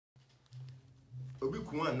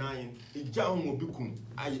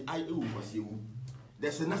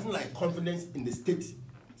There's nothing like confidence in the state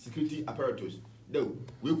security apparatus. Though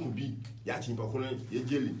we could be yachting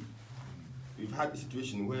jailing. We've had a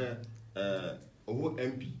situation where a whole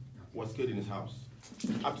MP was killed in his house.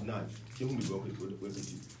 Up to now,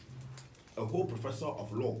 a whole professor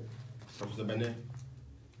of law, Professor Bene,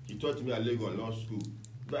 he taught me at Lagos Law School.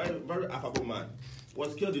 Very affable man,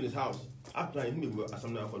 was killed in his house. After him,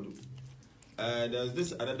 there's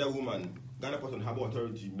this another woman, Ghana Port and Harbour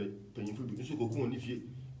Authority,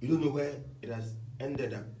 you don't know where it has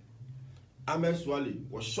ended up. Ahmed Swali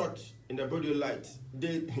was shot in the broad light.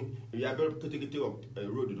 We are very critical of a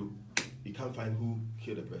road. You can't find who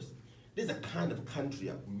killed the person. This is a kind of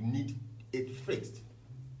country we need it fixed.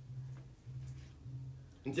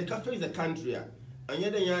 In the cafe is a country, and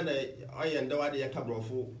yet I and the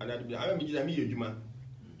Cabrofo, and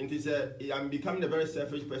I'm becoming a very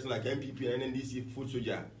selfish person like MPP and NDC food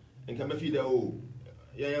soldier, and come feed the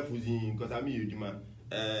because I'm Yujuma,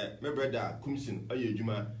 my brother Kumsin,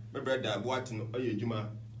 Oyujuma, my brother Boatin, Oyujuma,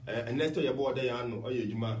 and next to your board, Diano,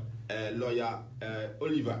 Oyujuma, lawyer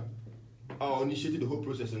Oliver. Initiated the whole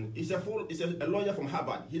process, and he's a lawyer from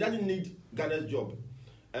Harvard. He doesn't need Ghana's job.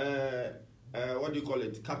 What do you call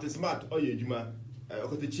it? Captain Smart, Oyejuma,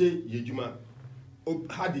 Okoteche, Yejuma,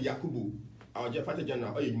 Hadi Yakubu, our Jafata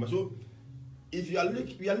General, Oyejuma. So, if we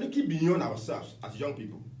are looking beyond ourselves as young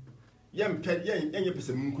people, the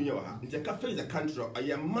cafe is a country, I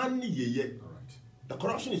am money ye. The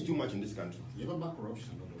corruption is too much in this country. You have about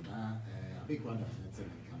corruption, a big one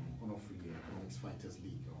one of the economics fighters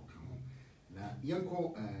league.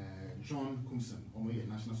 Yanko John Kumson,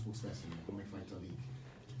 national spokesperson in the Economic Fighter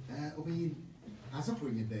League. As a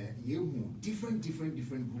point there, different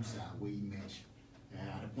groups are we emerge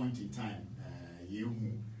at a point in time.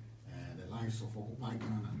 The lives of Occupy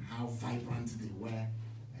Ghana and how vibrant they were.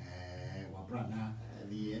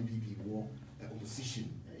 The MPP war opposition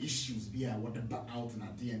issues be what about out and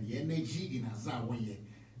at the end, the energy in Azar way.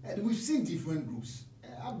 And we've seen different groups.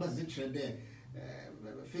 There.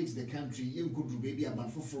 Fix the country, you could do baby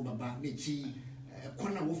about for Baba, Nichi,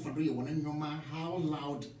 Kwana Wofari, one how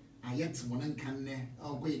loud I yet one can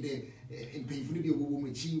wait there and pay for the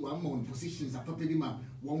woman, one more positions, a papilima,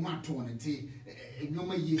 one more tone and tea, no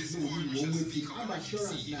more years, one with you. I'm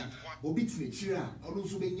assurance now, or beats me, Chira, or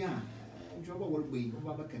also Benya, trouble will wait, or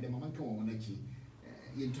Baba can the moment come on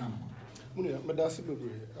in town. Madasi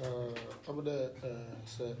Bubri, over the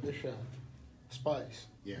spies.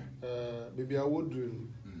 Yeah. Baby, I would do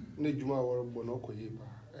Nejuma or Bonoko Yiba,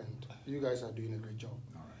 and you guys are doing a great job.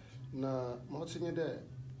 All right. Now, Monsignor, there,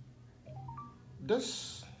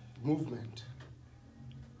 this movement,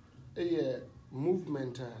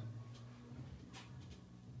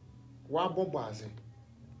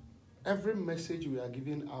 every message we are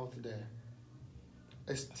giving out there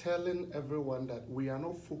is telling everyone that we are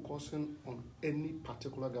not focusing on any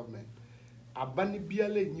particular government. Abani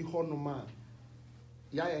biale ni honoma.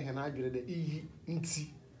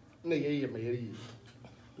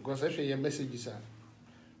 Because actually your messages are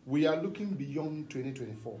we are looking beyond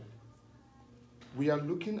 2024. We are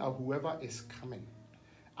looking at whoever is coming.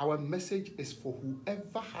 Our message is for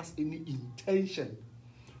whoever has any intention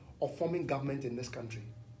of forming government in this country.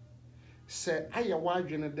 Say I are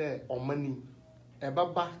there or money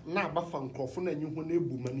ebaba na abafa nkrofo na enyu ho na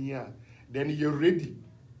ebu mani a then you're ready.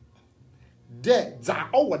 There za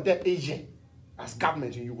over there Asia as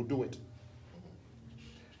government and you will do it.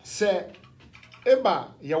 Say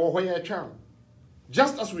eba ya wo hoye atwa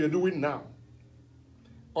just as we are doing now.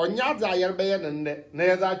 Onya za yerbe na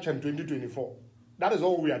ya za 2024. That is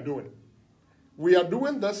all we are doing. We are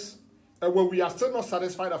doing this and when we are still not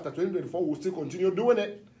satisfied after 2024 we'll still continue doing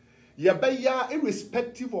it. Yebeya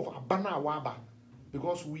irrespective of abana waba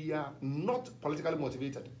because we are not politically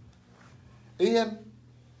motivated. Ian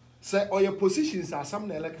say all your positions are some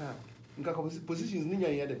positions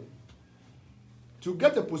to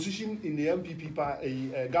get a position in the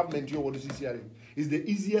MPP government or the CCR is the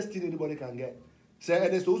easiest thing anybody can get. Say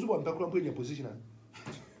and there's also one background in your position.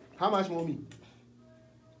 How much more me?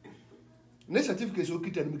 Next certificate so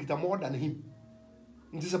kita more than him.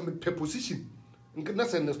 It is a position. Na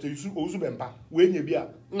send to you also bempa. When you be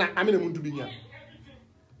na amina muntu binya.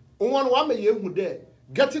 One may you there.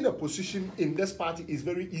 Getting a position in this party is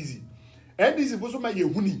very easy. And this is also my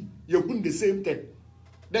yehuni the same thing.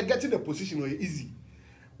 They're getting a position is easy.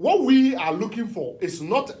 What we are looking for is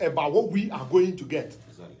not about what we are going to get.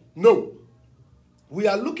 Exactly. No. We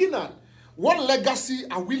are looking at what legacy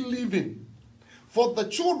are we leaving for the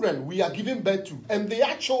children we are giving birth to and they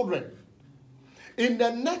are children. In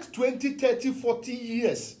the next 20, 30, 40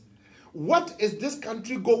 years, What is this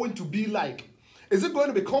country going to be like? Is it going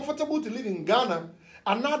to be comfortable to live in Ghana?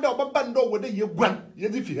 Another bando with the Yeguan,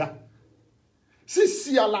 Yedifia.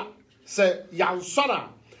 Sisiala say Yansana.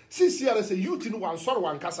 Sisiala say youth in one sort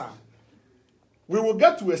one casa. We will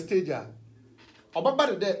get to a stage.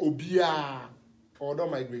 Obaba de Obia or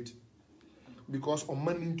don't migrate. Because on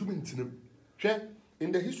money into maintenance.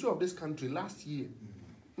 In the history of this country last year,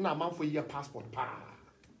 now man for year passport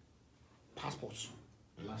passports.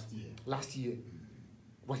 Last year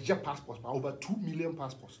was just passports, over 2 million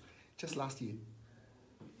passports just last year.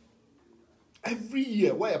 Every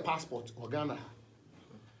year, where a passport or Ghana,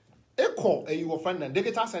 Echo a you find a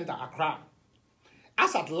digital center Accra.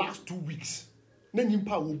 As at last 2 weeks,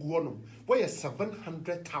 Nenimpa will go on where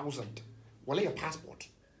 700,000 wale a passport.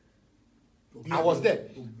 I was there.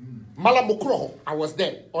 Malamokro, I was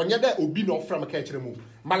there. Onyada obi no from a catcheremu.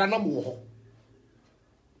 Malanamu.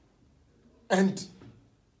 And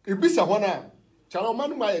Ibisa Wana,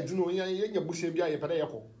 Chalaman, my Dino,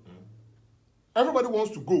 everybody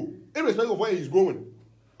wants to go, irrespective of where he's going.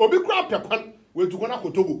 Obi crap Japan will to Ghana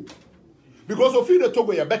Togo. Because of the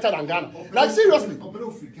Togo, you're better than Ghana. Like, seriously.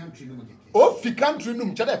 Oh, fi country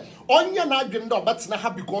num chade. Onya na agenda but na ha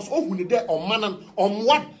because oh we there on man on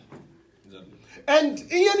what. And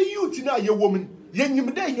any youth na your woman,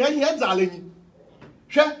 yenyim there here zaleni.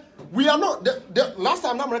 We are not the last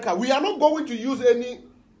time in America, we are not going to use any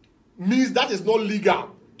means that is not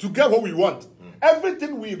legal to get what we want.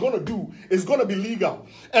 Everything we're going to do is going to be legal.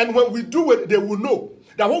 And when we do it, they will know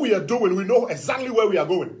that what we are doing, we know exactly where we are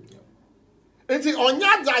going. And see, on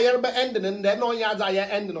Yadza ending and then on Yadza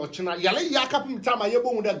ending or China, Yale Yakapim Tama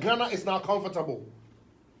Yabo that Ghana is now comfortable.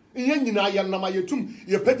 Yenina Yanama Yatum,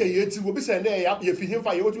 you pay the Yeti will be saying there, you feel him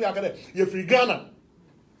for you free Ghana.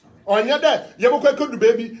 On your dad, Yaboka could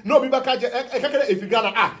baby, no be back if you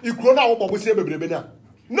Ghana, you grown out what we say, baby.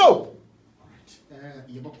 No.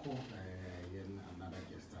 Yaboko, another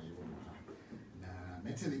guest,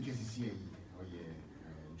 Metal in case here, or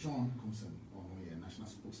John Coulson, or National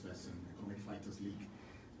Spokesperson, Economic Fighters League.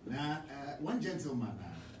 Now, one gentleman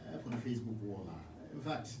on a Facebook wall, in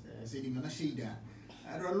fact, said in Shady,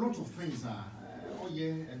 there are a lot of things,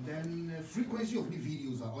 and then frequency of the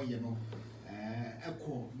videos are, no,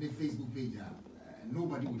 echo the Facebook page,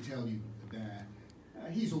 nobody will tell you that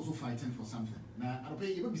he's also fighting for something. Now, I'll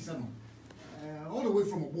pay you, all the way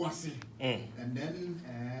from Obuasi, and then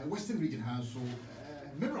Western Region has so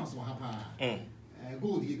minerals were hapa,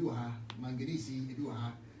 gold eduha, manganese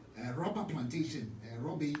eduha, rubber plantation,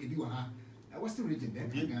 Robbie eduha, Western Region then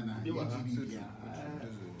Ghana,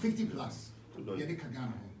 50 plus,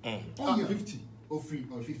 Ghana, oh yeah, 50 or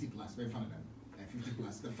 50 plus, very fun 50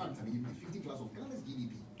 plus. The fact that 50 plus of Ghana's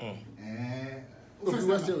GDP.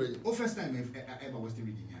 First time ever Western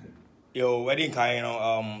Region. Yo, wedding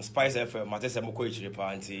kind Spice FM, Matesa Mokoichi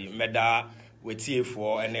Party, Meda, with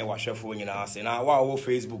TA4 and then wash your phone in our house. Now, wow,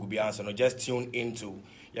 Facebook will be answered. No, just tune into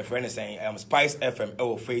your friend is saying Spice FM,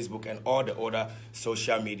 Facebook, and all the other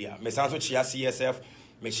social media. Me sanso chia CSF,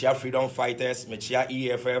 me chia Freedom Fighters, me chia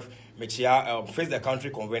EFF, me chia Face the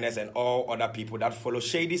Country Conveners, and all other people that follow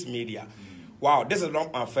Shady's media. Wow, this is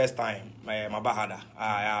not my first time. My bahada.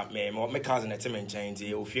 My cousin at Tim and Chains,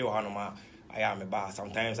 you feel Hanoma. I am a bar.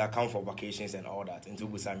 Sometimes I come for vacations and all that. Into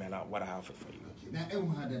Busami, what I have for you.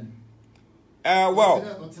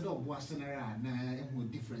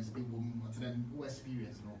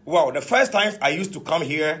 Well, the first time I used to come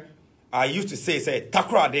here, I used to say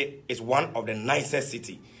Takoradi is one of the nicest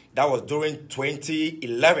city. That was during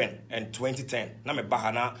 2011 and 2010. Na me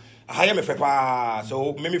bahana. I am a fepa.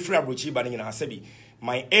 So maybe free abruchi banning in Asebi.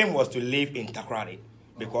 My aim was to live in Takoradi.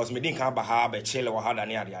 Because me didn't come back a chill or had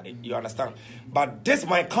you understand? But this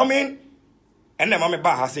might come in and then my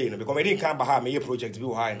baha saying because me didn't come back me project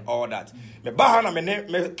view high and all that. Me baha na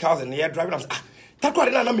me cousin here driving us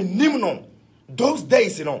Takoradi na me nimno. Those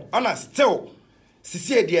days, you know, and I still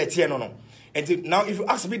see the no. And now if you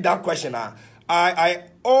ask me that question, I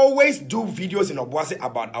always do videos in Obuasi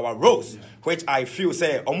about our roads, which I feel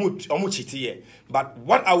say omuchiti. But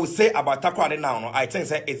what I would say about Takoradi now, I think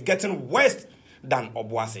say it's getting worse than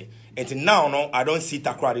Obuasi. Until now, no, I don't see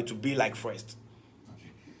Takoradi to be like first.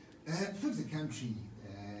 Okay. Fix the country.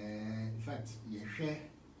 In fact, you share.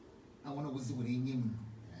 I want to visit with him.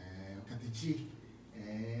 Katichi.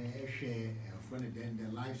 Share friend then the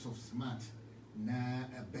lives of Smart. Na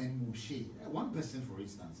Ben Moshe. One person, for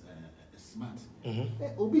instance, Smart.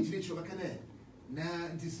 Obi jile chokakane. Na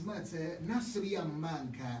nti Smart. Na Syria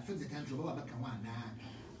man ka fix the country. Baba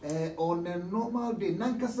kawana. On a normal day,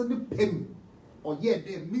 nankasa ni pem. Or yet,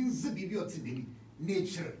 there means the beauty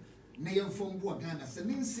nature. Name from Ghana, an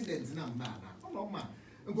incident number. Oh, no, ma.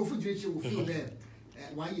 and go for will feel there.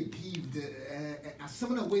 Why you peeved as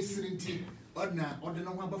someone away sitting or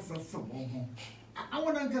no one but from home. I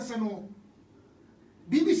want to answer no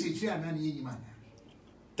BBC chair and man.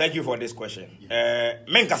 Thank you for this question.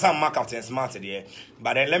 Men kasa mark Captain Smart there,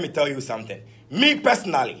 but then let me tell you something. Me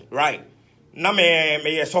personally, right? Na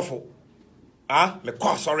me suffer. Me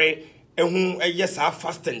call sorry. Yes, I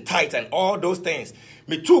fast and tight and all those things.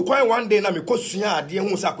 Me too quite one day na me ko suya ade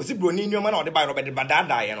hu sa kosi broni nyoma na ode buy Robert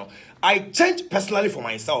badada you know. I changed personally for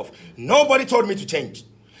myself. Nobody told me to change.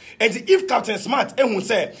 And if Captain Smart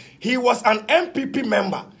say he was an MPP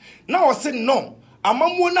member, now I say no.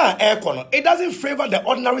 It doesn't favor the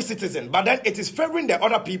ordinary citizen, but then it is favoring the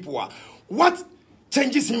other people. What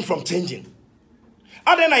changes him from changing?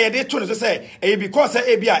 Adena yede to no say because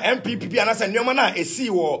MPP and as nyoma a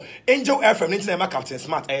CEO Angel FM internet Captain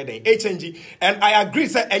Smart HNG, and I agree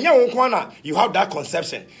say enya you have that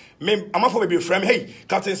conception. I'm for baby frame hey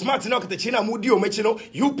Captain Smart no the China mudi o mechino,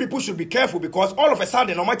 you people should be careful because all of a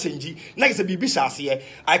sudden no ma change na is a bibi shase.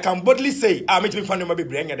 I can boldly say I meet me find no be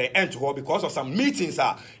bring the end to her because of some meetings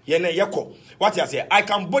yene yeko. What you say? I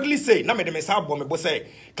can boldly say na me de mesa bo me bo say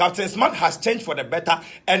Captain Smart has changed for the better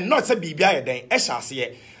and not say bibia den e.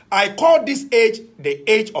 I call this age the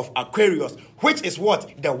age of Aquarius, which is what?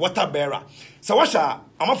 The water bearer. So washa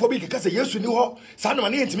amafobi kekase yesu ni ho sa no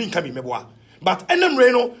mane ntimi nka bi meboa. But enem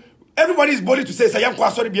reno everybody is bold to say it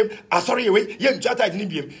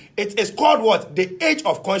is called what? The age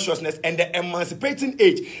of consciousness and the emancipating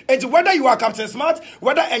age. And whether you are Captain Smart,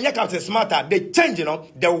 whether any Captain Smarter, they change, you know,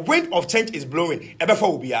 the wind of change is blowing. And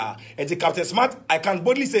the Captain Smart, I can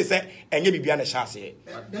boldly say, and you be a chassis.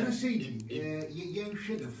 Then I say, you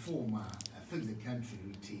share the form, Fix the Country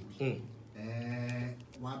routine.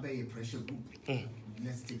 One by a pressure group.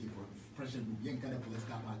 Let's take it for pressure group, young kind of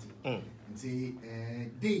political party. And say,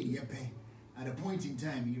 daily at a point in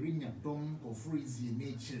time, you ring a dome or freeze your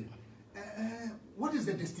nature. What is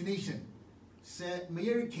the destination? Sir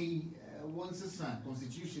Mayor K wants a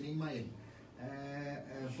constitution in my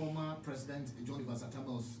former President John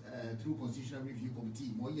Vasatamo's through Constitutional Review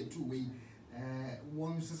Committee, more year 2-way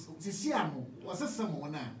wants to see was a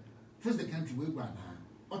someone now. First, the country will run.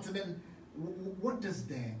 But then, what does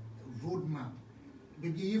the roadmap?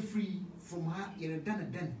 Maybe you're free from her, you're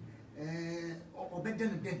done or better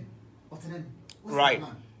than then. Right.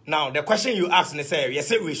 Now, the question you asked, you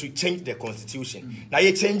say we should change the constitution. Now,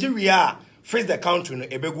 you change we are face the country, no,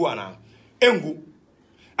 ebeguana, engu.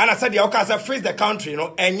 And I said, you face the country,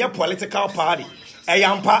 no, and your political party.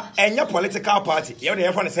 And your political party, you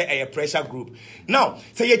have to say a pressure group. Now,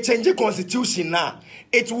 say you change the constitution now,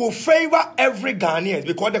 it will favor every Ghanaian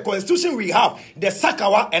because the constitution we have, the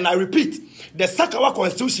Sakawa, and I repeat, the Sakawa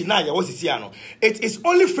constitution now, it is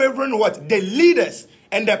only favoring what? The leaders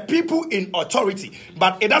and the people in authority,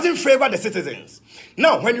 but it doesn't favor the citizens.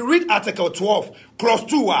 Now, when you read Article 12, Clause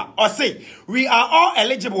 2, or say, we are all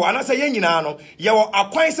eligible, and I say, you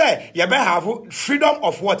acquire say, you have freedom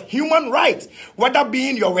of what? Human rights. Whether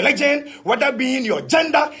being your religion, whether being your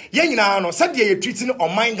gender, said you're treating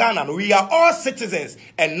on my Ghana. We are all citizens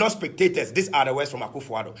and not spectators. These are the words from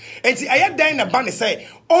Akufo-Addo. And see, I had there in the banner say,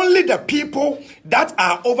 only the people that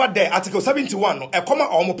are over there, Article 71, a comma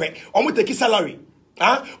or take salary.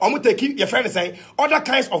 Take your friend saying other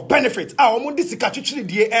kinds of benefits. Not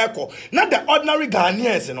the ordinary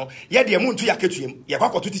Ghanaians, you know. Yeah, the moon to Yaketum,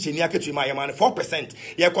 Yakako to teach in Yaketum, my man 4%.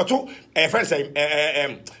 Yakoto, a friend saying,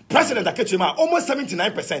 President Yaketum, almost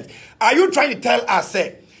 79%. Are you trying to tell us,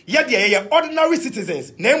 say, yeah, ordinary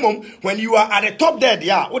citizens, name when you are at the top there,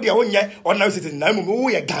 yeah, what your own ordinary citizens,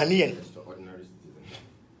 we are Ghanaian.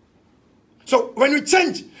 So when we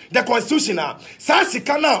change the constitution now,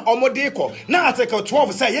 Sasikana Omodeko, now Article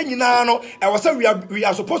 12 say, we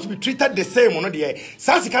are supposed to be treated the same on the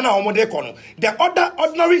Sasikana Omodeko. The other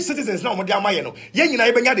ordinary citizens now, Modiamayano,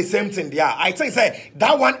 Yenina the same thing there. I think say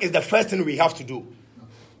that one is the first thing we have to do.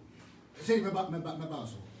 Say about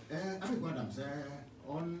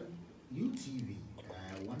on UTV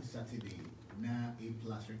one Saturday, now A+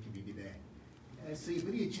 to be there. Say,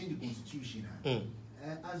 very change the constitution.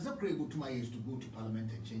 As a go to my age to go to Parliament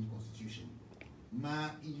and change constitution. Ma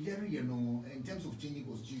you know, in terms of changing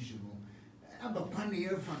constitution, about 1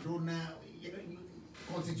 year for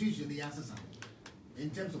constitution the answer in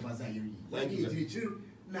terms of Azari.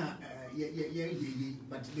 Now,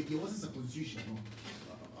 but there wasn't a constitution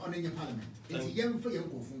on in your Parliament. It's a young for your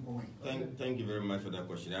Thank you very much for that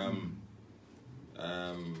question.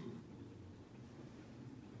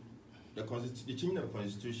 The changing of the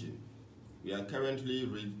constitution. We are currently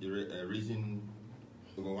raising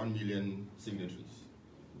over 1 million signatories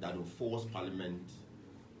that will force Parliament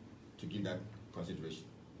to give that consideration.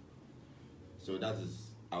 So that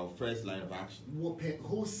is our first line of action. What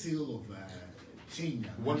wholesale of change?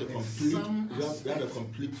 We want a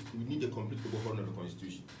complete. We need a complete overhaul of the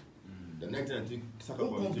constitution. The 1990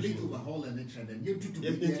 complete overhaul and it.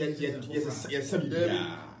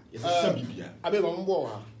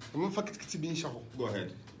 Go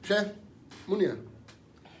ahead. Munia.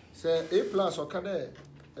 Say A plus or Kade,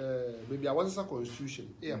 maybe I was a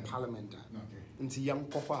constitution, a parliament. Into young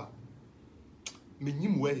Papa.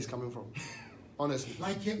 Meaning where he's coming from. Honestly.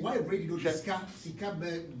 Like why already do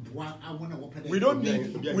we don't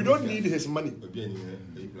need his money.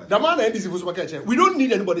 The man is we don't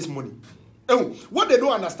need anybody's money. What they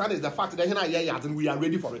don't understand is the fact that and we are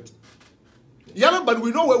ready for it. Yeah, but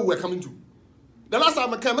we know where we are coming to. The last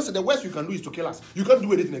time I came, I said the worst you can do is to kill us. You can't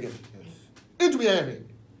do anything again. Into me,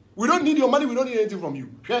 we don't need your money, we don't need anything from you.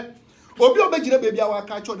 Baby, our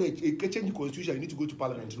culture, they change the constitution, you need to go to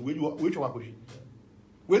parliament.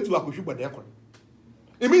 Where to Akushi, but they're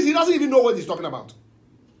it means he doesn't even know what he's talking about.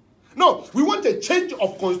 No, we want a change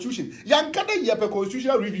of constitution. Yankade Yepe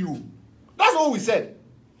constitutional review. That's all we said.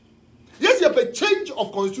 Yes, Yepe change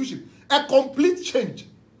of constitution. A complete change.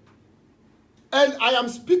 And I am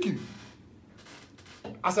speaking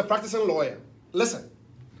as a practicing lawyer. Listen.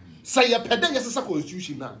 Say Yepe yes a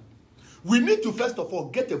constitution now. We need to first of all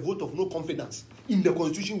get a vote of no confidence in the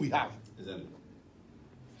constitution we have. Exactly.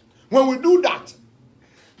 When we do that,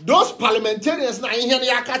 those parliamentarians they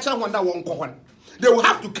will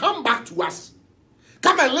have to come back to us.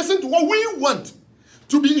 Come and listen to what we want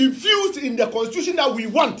to be infused in the constitution that we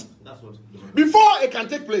want. That's what before it can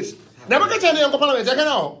take place. That's how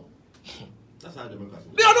democracy.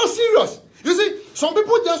 They are not serious. You see, some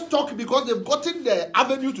people just talk because they've gotten the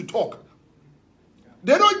avenue to talk.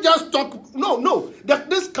 They don't just talk. No. That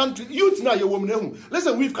this country, youth now,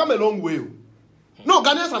 listen, we've come a long way. No,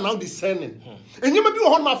 Ghanaians are now discerning. And you may be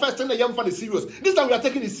on my first time the young fan is serious. This time we are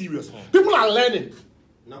taking it serious. People are learning.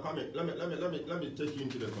 Now come in. Let me take you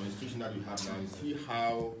into the constitution that we have now and see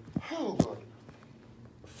how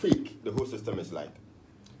fake the whole system is like.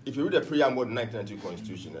 If you read the preamble of the 1992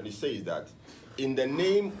 constitution, and it says that in the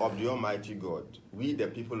name of the Almighty God, we the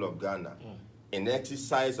people of Ghana, in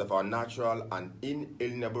exercise of our natural and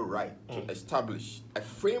inalienable right to establish a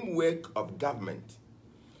framework of government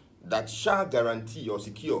that shall guarantee or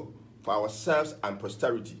secure for ourselves and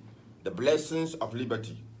posterity the blessings of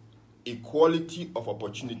liberty, equality of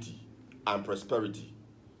opportunity, and prosperity.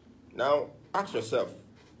 Now, ask yourself,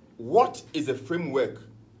 what is the framework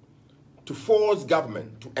to force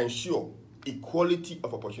government to ensure equality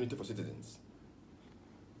of opportunity for citizens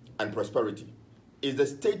and prosperity? Is the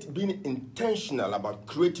state being intentional about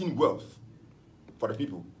creating wealth for the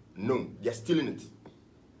people? No, they're stealing it.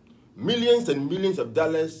 Millions and millions of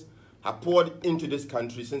dollars have poured into this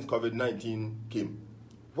country since COVID-19 came.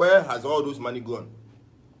 Where has all those money gone?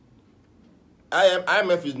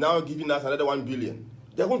 IMF is now giving us another 1 billion.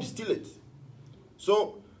 They're going to steal it.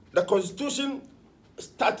 So the constitution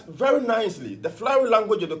starts very nicely. The flowery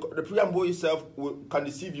language of the preamble itself can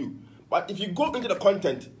deceive you. But if you go into the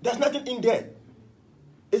content, there's nothing in there.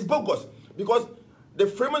 It's bogus. Because the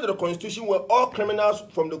framers of the constitution were all criminals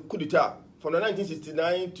from the coup d'etat, from the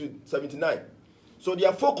 1969 to 79. So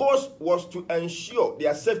their focus was to ensure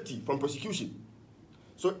their safety from prosecution.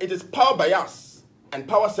 So it is power bias and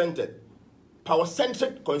power-centered.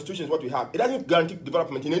 Power-centric constitution is what we have. It doesn't guarantee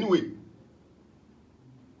development in any way.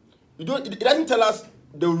 It doesn't tell us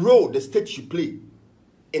the role the state should play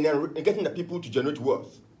in getting the people to generate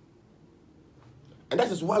wealth. And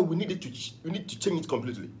that is why we need to change it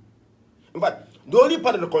completely. In fact, the only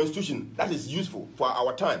part of the constitution that is useful for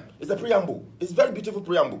our time is the preamble. It's a very beautiful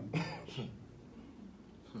preamble.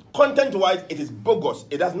 Content-wise, it is bogus.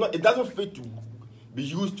 It doesn't fit to be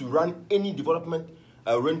used to run any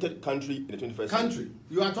development-oriented country in the 21st century. Country.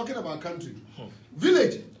 You are talking about country.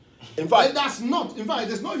 Village. In fact, that's not. In fact, it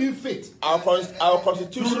does not even fit. Our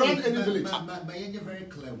constitution to run any village. But you're very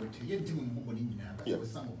clear with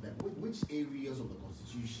some of them. Which areas of the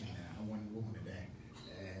constitution I want there?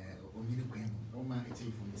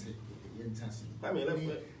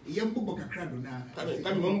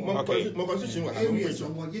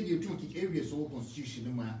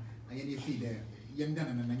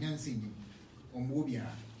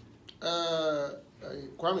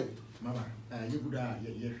 Kwame. Mama, you could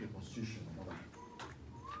your constitution.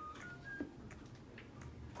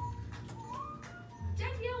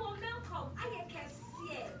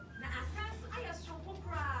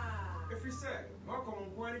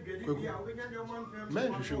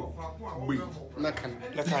 Man, sure. We Nakan.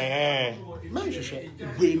 Man, sure.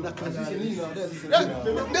 We Nakan.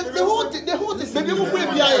 The whole thing. Maybe we will be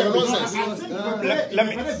nonsense. Let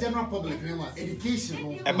me. General public,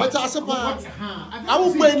 education. But I suppose I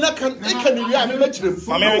will play Nakan. They can be a lecturer.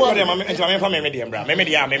 I'm from Medium Bra.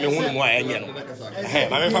 Maybe I may be one more.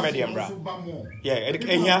 I'm from Medium Bra. Yeah,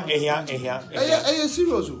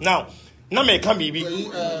 serious. Now may come be.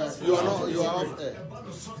 You are not. You are off air.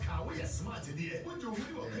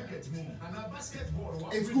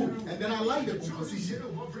 It's good, and then I like the composition.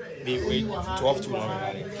 Wait, 12 to 1.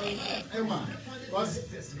 Emma, because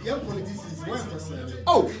young politicians were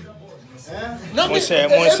Oh, no, A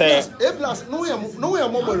plus, no, we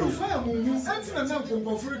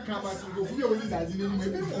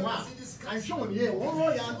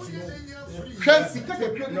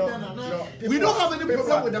don't have any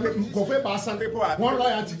problem with them. One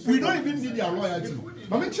loyalty. We don't even need their loyalty.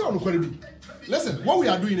 But make sure listen, what we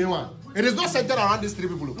are doing now, it is not centered around these three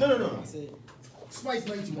people. No. Spice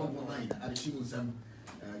 91.9 at the Chimuzam,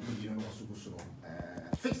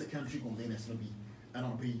 Fix the Country Conveners, and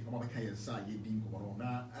I'll be on my Kaya side, Yedin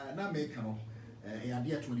Corona, now make a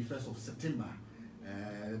idea 21st of September.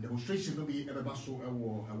 Demonstration will be a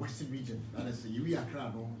Western region, that is Uria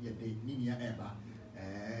Crano, yet the Ninia Eba.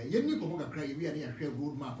 Yenny Komoka Cray, we are near a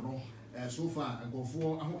road map. So far, I go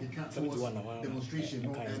for a hockey cat demonstration,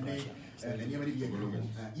 and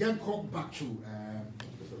young cock back to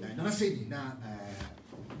Shady now.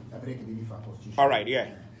 All right, yeah.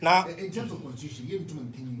 Now, in terms of constitution, you have to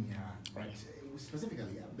maintain right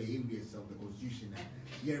specifically the areas of the constitution.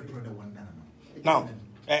 You're brother one. Now,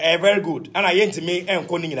 very good. And I ain't me and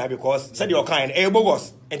calling it because said your kind,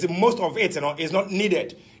 bogus, and most of it is not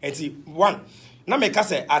needed. And one. Now make us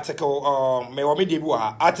say article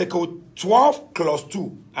article 12 clause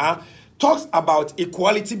 2 talks about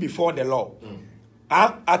equality before the law.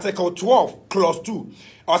 Article 12 clause 2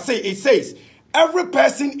 it says every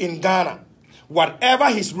person in Ghana, whatever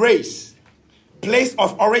his race, place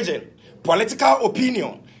of origin, political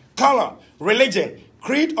opinion, color, religion,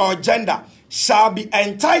 creed or gender, shall be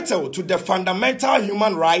entitled to the fundamental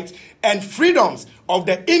human rights and freedoms of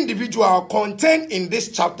the individual contained in this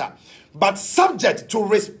chapter, but subject to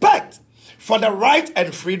respect for the rights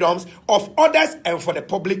and freedoms of others and for the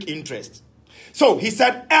public interest. So he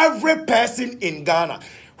said every person in Ghana,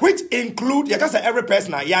 which include, you can say every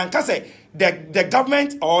person, you can say the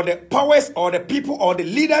government or the powers or the people or the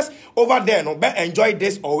leaders over there, no, enjoy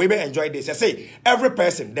this or we enjoy this. I say every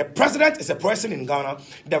person, the president is a person in Ghana,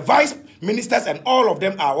 the vice ministers and all of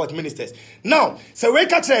them are what ministers. Now, so we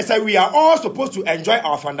can say we are all supposed to enjoy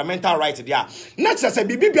our fundamental rights there. Not just say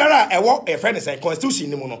bibi biara a friend is a constitution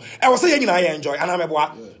ni mo. I was saying I enjoy and I'm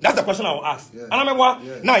that's the question I will ask. And I'm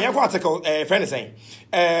now you article friend is saying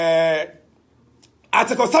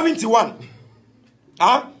Article 71.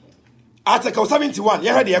 Article 71.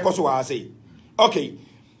 You heard the echo so I say. Okay.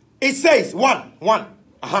 It says one.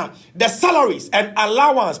 The salaries and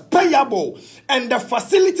allowance payable and the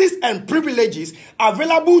facilities and privileges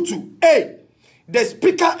available to A, the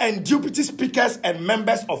speaker and deputy speakers and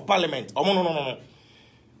members of parliament. No.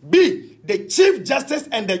 B, the chief justice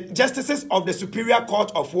and the justices of the superior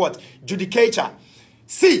court of what? Judicature.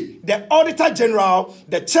 C, the Auditor General,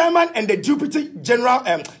 the Chairman and the Deputy General,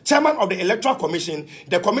 Chairman of the Electoral Commission,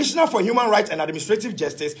 the Commissioner for Human Rights and Administrative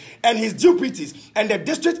Justice, and his deputies, and the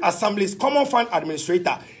District Assembly's Common Fund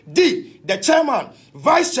Administrator. D, the Chairman,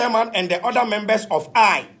 Vice Chairman, and the other members of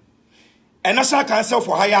I, a National Council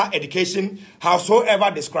for Higher Education,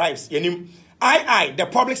 howsoever describes. II, the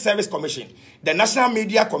Public Service Commission, the National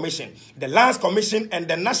Media Commission, the Lands Commission, and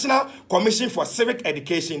the National Commission for Civic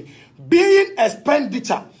Education, being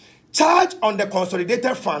expenditure charged on the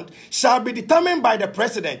consolidated fund, shall be determined by the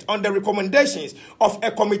President on the recommendations of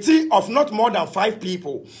a committee of not more than 5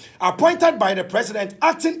 people, appointed by the President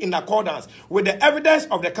acting in accordance with the evidence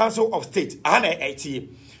of the Council of State.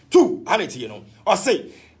 Or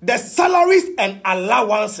say, the salaries and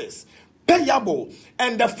allowances payable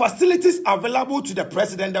and the facilities available to the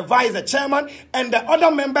President, the Vice, the Chairman, and the other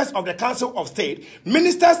members of the Council of State,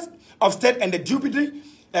 Ministers of State, and the Deputy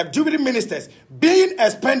Ministers, being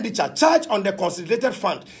expenditure charged on the consolidated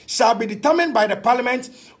fund, shall be determined by the Parliament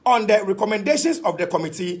on the recommendations of the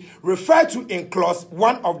committee referred to in clause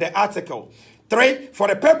 1 of the article. 3. For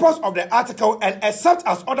the purpose of the article and except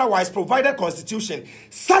as otherwise provided Constitution,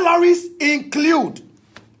 salaries include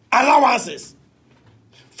allowances,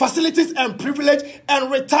 facilities and privilege, and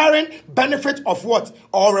retiring benefit of what?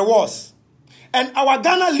 Or rewards. And our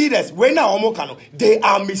Ghana leaders, they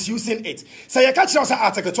are misusing it. So you catch us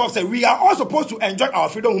Article 12 say we are all supposed to enjoy our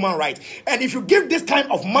freedom, human rights. And if you give this kind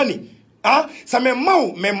of money, your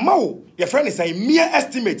friend is a mere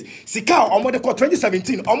estimate. Sika almost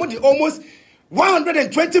 2017, almost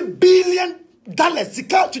 $120 billion.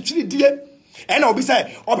 Sika chichiri die. And I'll be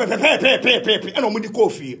saying,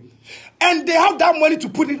 and they have that money to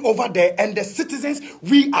put it over there, and the citizens,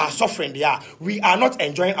 we are suffering there. We are not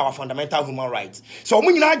enjoying our fundamental human rights. So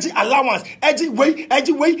when you allowance, edgy way,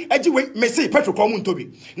 may say petrol common to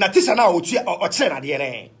be. Now this is now or chain at the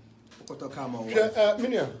end.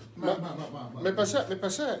 Minia,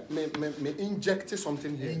 me inject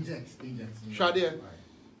something here. Inject. Shady.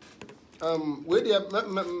 Where the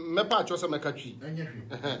me patch was a mekachi.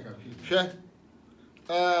 Share.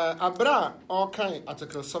 Abra all kind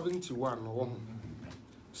Article 71.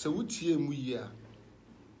 So what year we year?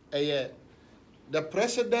 The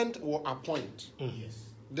president will appoint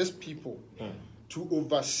these people to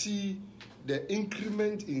oversee the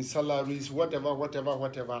increment in salaries, whatever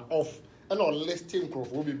of and on listing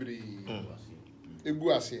of will be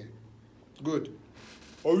good.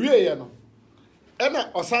 Or yeah, no. And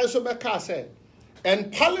also say,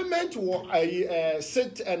 and Parliament will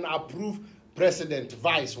sit and approve president,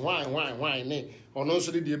 vice, why, or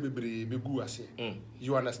also the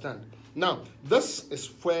you understand? Now, this is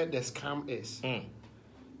where the scam is.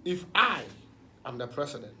 If I am the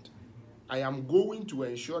president, I am going to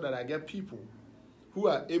ensure that I get people who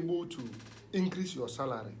are able to increase your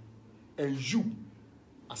salary. And you,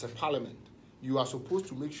 as a parliament, you are supposed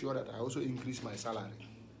to make sure that I also increase my salary.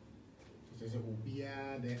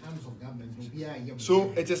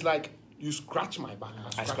 So it is like you scratch my back.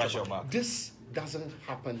 I scratch your back. This doesn't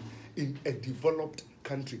happen in a developed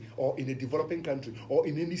country or in a developing country or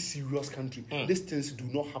in any serious country. These things do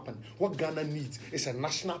not happen. What Ghana needs is a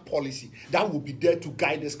national policy that will be there to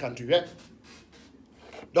guide this country. Yeah?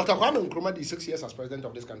 Dr. Kwame Nkrumah did 6 years as president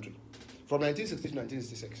of this country, from 1960 to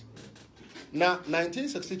 1966. Now,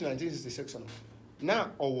 1960 to 1966,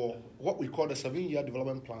 now our what we call the 7-year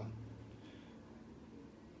development plan.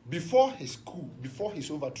 Before his coup, before his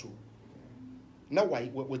overthrow, now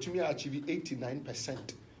we're achieving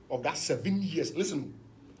 89% of that 7 years. Listen,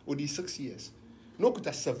 with these 6 years, no, with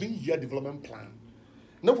a 7-year development plan.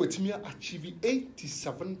 Now we're achieving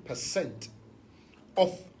 87%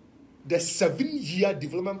 of the 7-year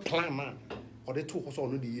development plan man, or the 2 also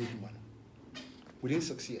on the year man within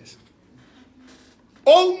 6 years.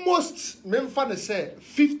 Almost, Memphis say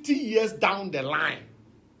 50 years down the line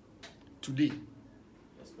today.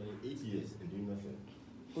 8 years and doing nothing.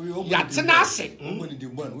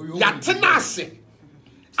 Yatenase.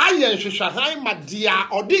 I am my dear,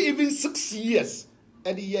 or they even 6 years.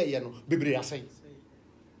 And the year, baby, I say.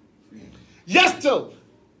 Yes, still.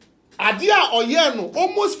 Adia or no,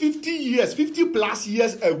 almost 50 years, 50 plus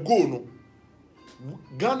years ago, no.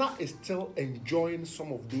 Ghana is still enjoying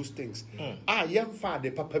some of those things. I am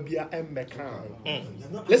father, Papa Bia and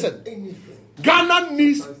Mekan. Listen, Ghana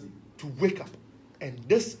needs to wake up. And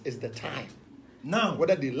this is the time. Now,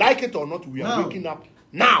 whether they like it or not, we are waking up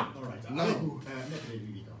now. All right.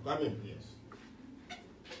 Yes.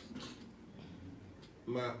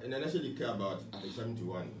 And I actually care about Article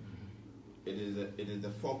 71. It is the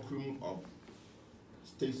fulcrum of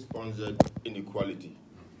state-sponsored inequality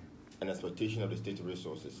and exploitation of the state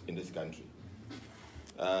resources in this country.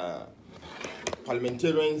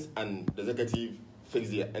 Parliamentarians and the executive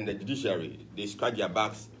and the judiciary, they scratch their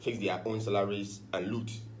backs, fix their own salaries, and loot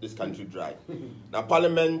this country dry. Now,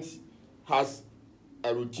 Parliament has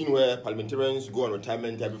a routine where parliamentarians go on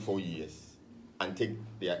retirement every 4 years and take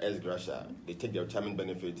their ex gratia. They take their retirement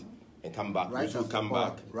benefit and come back. Right after come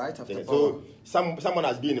back. Right after so someone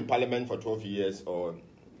has been in Parliament for 12 years or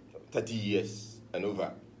 30 years and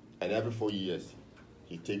over, and every 4 years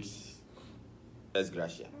he takes ex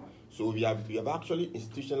gratia. So we have actually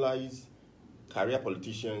institutionalized career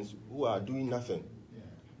politicians who are doing nothing.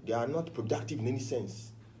 They are not productive in any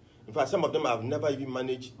sense. In fact, some of them have never even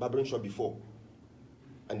managed barbering shop before.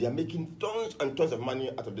 And they are making tons and tons of money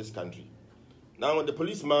out of this country. Now, the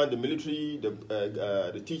policeman, the military,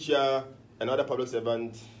 the teacher, and other public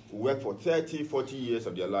servants work for 30, 40 years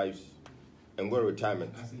of their lives and go to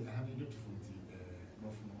retirement.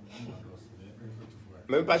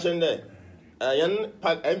 My passion there. Young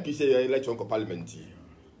MP say election for parliament.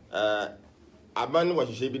 A man was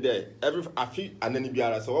be there every afi and then be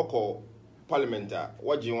so what call parliament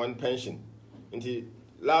what do you want pension until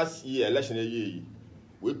last year election year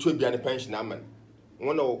we told be an pension man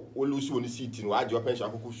one we lose one seat in why your pension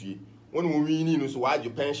akoko fie one we win so why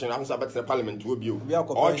your pension after the parliament will be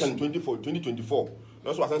all can 2024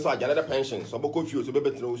 no so asenso agada pension so boko fio so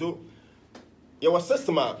bebetro so your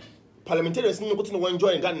system parliamentarians no go to no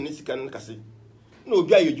enjoy Ghana ni sika nkase no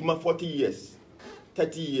obi aye djuma 40 years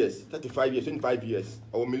 30 years 35 years 25 years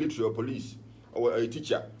or military or police or a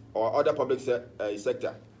teacher or other public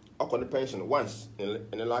sector or the pension once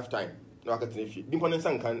in a lifetime no akatene fie bi mpon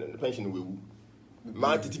nsan kan pension wewu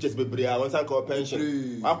ma teachers bebre a won san ka pension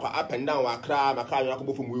akwa up and down akra maka anwa ko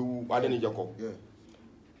bofom wewu wade ne jeko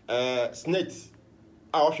snake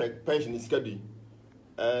a ohwe pension is schedule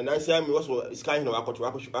nansi am was sky no akoto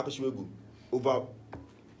akoshiwegu over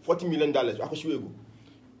 $40 million akoshiwegu.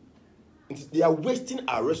 They are wasting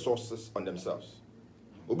our resources on themselves.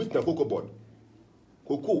 Obi na cocoa board.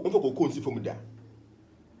 Cocoa, on for cocoa nsi from there.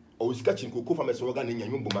 Or we catching cocoa from a slogan in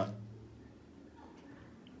Yanyumbuma.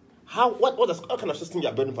 What kind of system we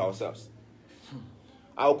are building for ourselves?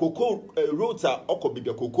 Our cocoa roads are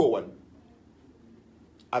baby cocoa one.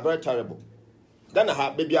 Are very terrible. Ghana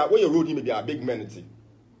have maybe where your road maybe a big man it.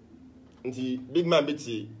 Nti big man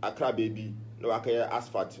biti Accra baby no akaya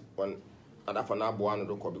asphalt one. And that for now,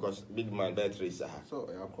 because big man there trace. So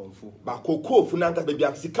I come full. But cocoa, funanga baby,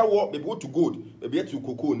 sika walk, baby, go to good, baby, to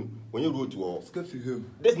cocoa when you go to all.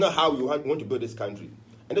 That's not how you want to build this country,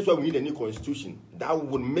 and that's why we need a new constitution that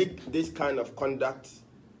would make this kind of conduct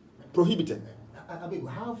prohibited.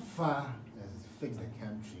 How far is Fix the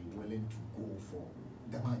Country willing to go for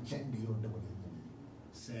the agenda on the way?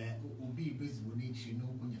 Say, Obi busy when you know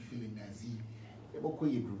when you're feeling as he, you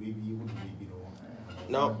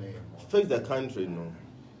now, Fix the Country, no,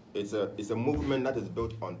 it's a movement that is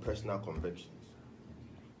built on personal convictions.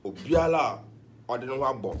 Obiala, or the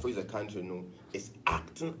one about Fix the Country, no, is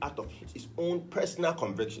acting out of his own personal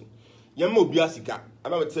conviction. Yamo Biasika,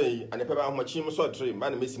 I'm going to say, and the paper how much him saw train,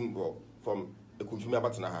 man, missing from a Kufumi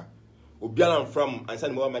Abatanaha. Obiala from and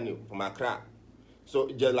send more money from Accra. So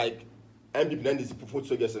just like MPP then this food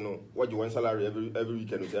so guess no, what you want salary every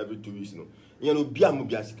weekend or every 2 weeks, no. You know,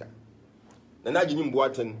 Biasika. And I give him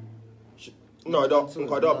Boaten. No, I don't.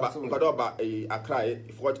 Nkodoba a cry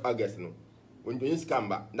 4th August. No, when you scam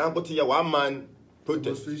back. Now, but here 1 man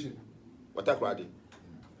protest. What Takoradi?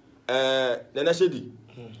 Then I Shady.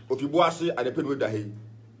 If you bossy at the pin with the hay.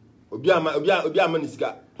 Obia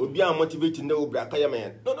Maniska. Obia motivating no Brakaya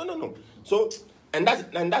man. No. So, and that's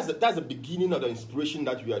the beginning of the inspiration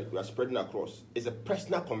that we are spreading across. It's a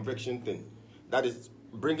personal conviction thing that is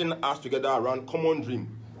bringing us together around common dream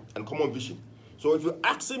and common vision. So if you're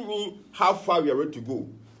asking me how far we are ready to go,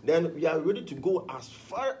 then we are ready to go as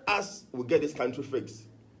far as we get this country fixed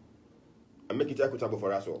and make it equitable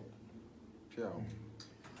for us all.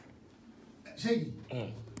 Shady,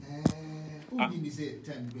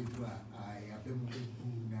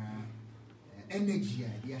 energy,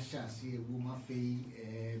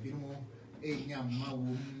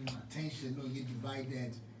 attention, no, you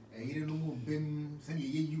divided. You don't know, bim, send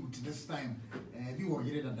you to this time. We were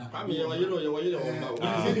getting at that. Okay.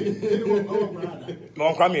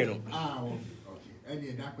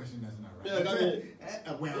 Any that question doesn't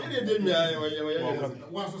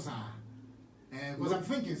because I'm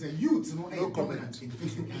thinking, say, youth, no prominent in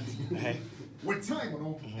Fix the Country. With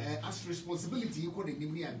time, as responsibility, you couldn't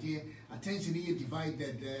give me idea, attention, you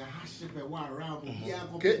divided, hardship, around,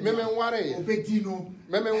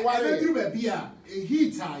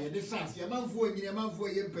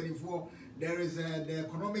 there is the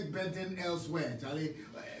economic burden elsewhere, Charlie.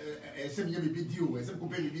 Some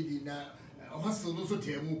hustle also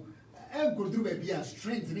temu. And could do a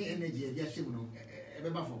strengthening energy,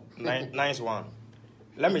 Nice one.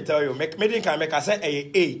 Let me tell you, I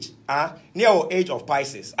say age, near our age of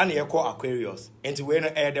Pisces, and you call Aquarius, and to when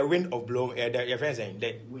the wind of blow, your friends saying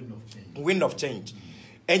the wind of change.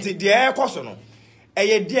 And the air cosono,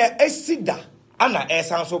 a dear Esida, and air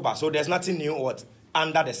sounds so bad, so there's nothing new what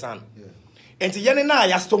under the sun. And to Yanina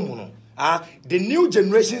Yastomuno, the new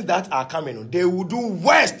generations that are coming, they will do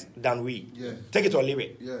worse than we. Take it or leave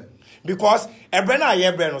it. Because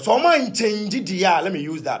so man change the let me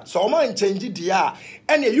use that. So man change the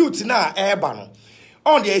and the youth na ebano.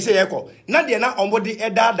 On the say echo. Na de na omodi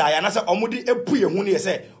eda da ya na say omodi epuye hu ne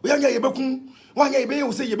say. Oyanya yebekun. Wanya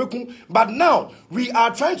yebe say yebekun. But now we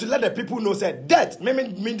are trying to let the people know say death,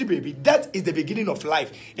 baby, death is the beginning of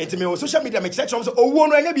life. And me on social media make section say owo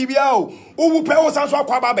no anya bibia o. Owu pe o san so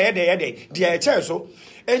akwa ba be de de chair so.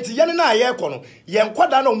 And yene na ye ko no, ye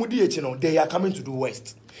nkwada na omudi echi no, they are coming to do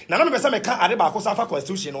worst. Now, I'm going to say, I can't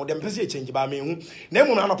constitution or them change by me. Name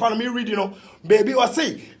on upon me reading, baby, or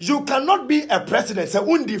say, you cannot be a president, say,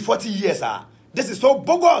 only 40 years. This is so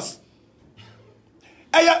bogus.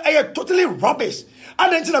 I totally rubbish.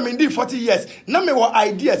 And then I mean 40 years. Now me what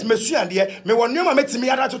ideas, me sue and there, me what new me me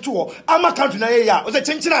ada to I'm a country na ya. O say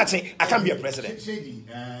chinchina I can be a president. Shady,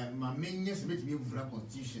 my main yes me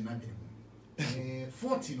constitution na dem.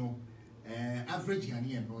 40 no average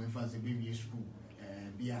Ghanaian no emphasis baby school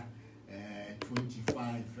be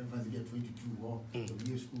 25, emphasis be 22 or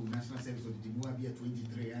be school national service of the demo be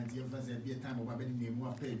 23 and emphasis be time of abedi name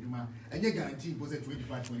wa pay duma and you guarantee was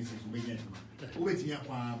 25 26 we get duma we ti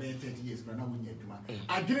akwa be 30 years but na we get duma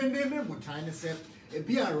agire name mo China say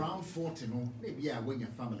be around 40 no maybe a when your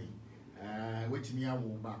family wetimi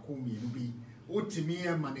awo ba ko mi no bi wotimi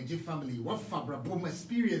manage family what fabrable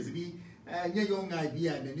experience be nya young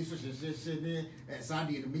idea the social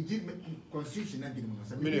Sunday the constitution na give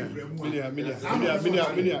us let me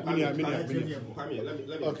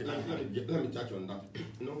touch on that.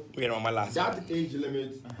 No, we're on my last that age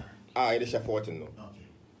limit it is 40 no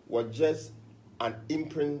was just an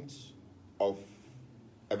imprint of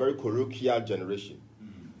a very parochial generation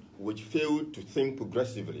which failed to think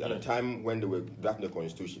progressively at a time when they were drafting the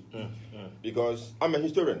constitution. Because I'm a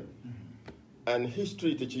historian. And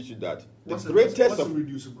history teaches you that the greatest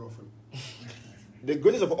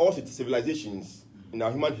of all civilizations in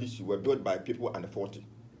our human history were built by people under 40.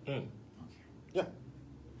 Yeah.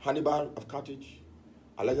 Hannibal of Carthage,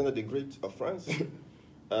 Alexander the Great of France,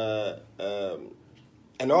 and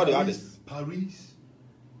all the others. Paris,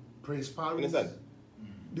 Prince Paris. Understand?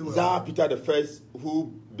 Tsar Peter I,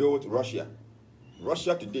 who built Russia.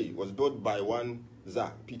 Russia today was built by one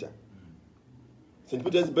Tsar, Peter. St.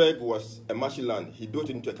 Petersburg was a marshy land. He built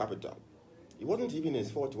it into a capital. He wasn't even in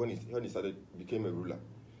his 40 when he started became a ruler.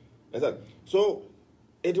 So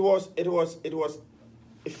it was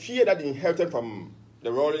a fear that he inherited from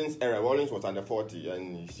the Rawlins era. Rawlins was under 40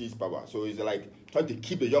 and he seized power. So it's like trying to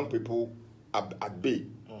keep the young people at bay.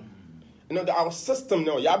 You know, our system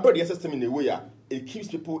now, your body system in a way, it keeps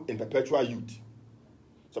people in perpetual youth.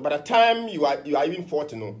 So by the time you are even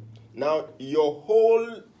 40 now your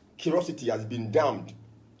whole curiosity has been damned.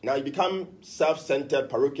 Now you become self-centered,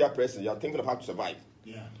 parochial person. You are thinking of how to survive.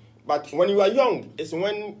 Yeah. But when you are young, it's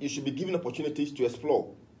when you should be given opportunities to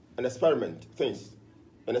explore and experiment things.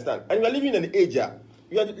 Understand? And you are living in an age.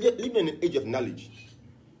 You are living in an age of knowledge.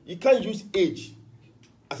 You can't use age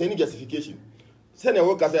as any justification. Send a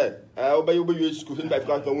worker said, "I school.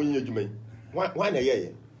 Why na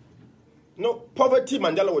year? No, poverty.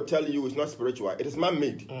 Mandela will tell you is not spiritual. It is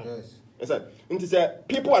man-made. Yes. It is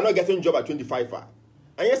people are not getting job at 25.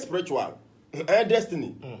 And yes, spiritual, and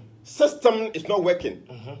destiny. System is not working.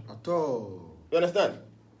 At all. You understand?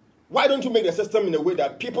 Why don't you make the system in a way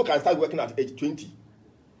that people can start working at age 20?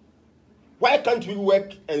 Why can't we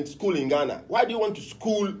work and school in Ghana? Why do you want to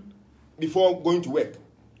school before going to work?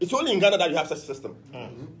 It's only in Ghana that you have such a system.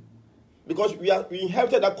 Because we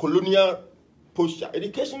inherited that colonial posture.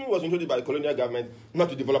 Education was introduced by the colonial government not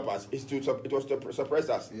to develop us. It was to suppress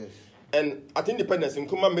us. Yes. And at independence,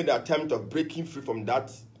 Nkrumah made the attempt of breaking free from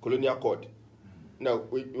that colonial code. Now,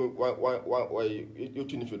 we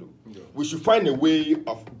should find a way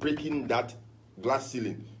of breaking that glass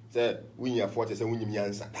ceiling. Say, we are 40, say, we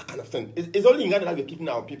answer. That kind of thing. It's only in Ghana that we're keeping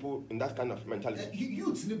our people in that kind of mentality.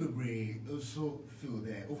 Youths also feel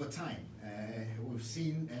that over time. We've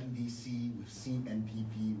seen NDC, we've seen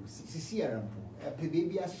NPP, we've seen CRM,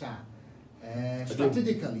 baby Asha.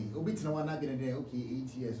 Strategically, okay,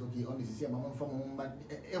 8 years, okay, only see my mom from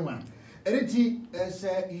Ewan. And as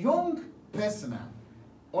a young person,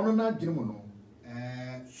 Onona Germano,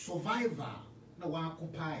 survivor, no one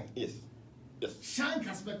occupy. Yes. Shank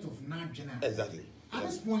aspect of Najana. Exactly. At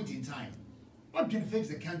this point in time, what can fix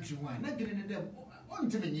the country one? Not getting them on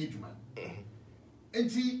to the age man. And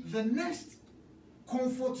see, the next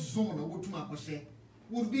comfort zone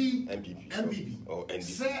would be MPP. Oh, NDC.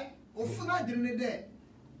 Say, Ofuna didn't there.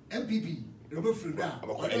 MPP, Robert Frida,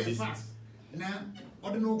 fast. Now, I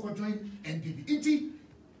don't know what join NPP.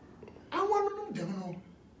 I want to know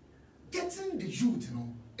getting the youth,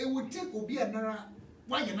 it would take Obi another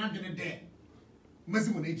why you're not doing there.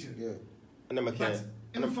 Massive nature. Yeah. And I'm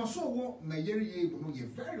and for so what my year will know you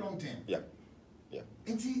very long time. Yeah.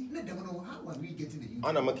 And see, let them know how are we getting the youth.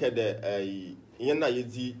 And I'm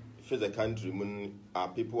face the country, our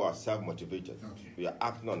people are self-motivated. Okay. We are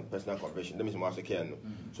acting on personal conviction. That means we must care.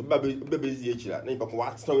 So, baby,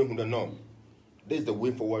 this is the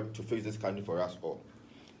way forward to fix this country for us all.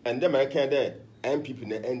 And then American there, MPP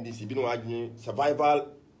and NDC, you know, survival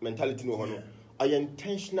mentality, no honor. An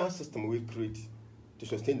intentional system we create to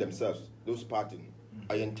sustain themselves. Those parties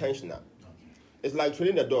are intentional. It's like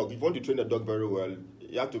training a dog. If you want to train a dog very well,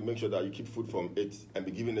 you have to make sure that you keep food from it and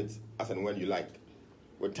be giving it as and when you like.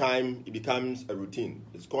 with time, it becomes a routine.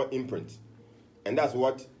 It's called imprint. And that's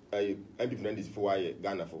what MP is for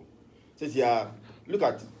Ghana for. Says, yeah, look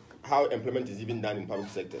at how employment is even done in public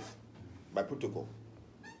sectors by protocol.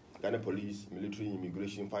 Ghana police, military,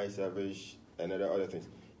 immigration, fire service, and other things.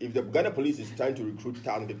 If the Ghana police is trying to recruit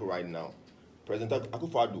 1,000 people right now, President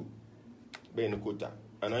Akufo-Addo be in the quota.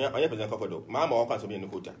 And I am President Akufo-Addo. Mama also be in the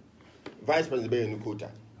quota. Vice President be in the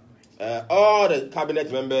quota. All the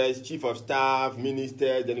cabinet members, chief of staff,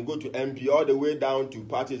 ministers, then you go to MP, all the way down to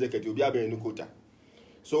party executive, we are in the quota.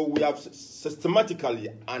 So we have systematically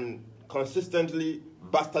and consistently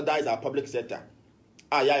bastardized our public sector.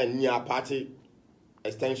 Near party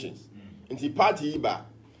extensions. In the party,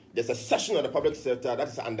 there's a section of the public sector that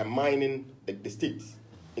is undermining the state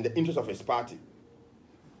in the interest of its party.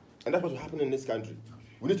 And that's what's happening in this country.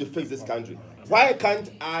 We need to fix this country. Why can't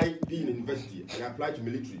I be in university and apply to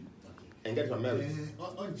military and get my merit?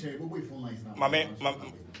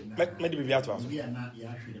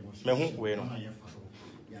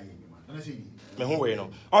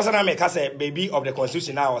 Also, I make us a baby of the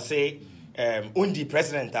constitution now say undi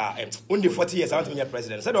president undi 40 years I want to be a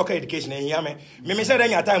president. Said okay education and yeah me said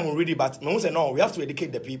any time we read it, but me say no, we have to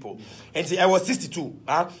educate the people. And see I was 62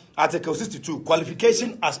 article 62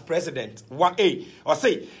 qualification as president 1A or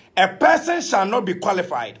say a person shall not be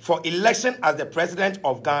qualified for election as the president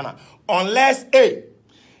of Ghana unless A,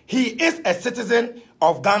 he is a citizen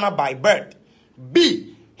of Ghana by birth,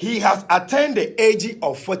 B, he has attained the age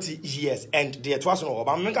of 40 years, and the twas no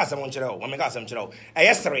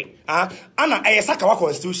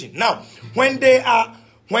constitution. Now, when they are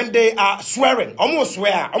swearing, almost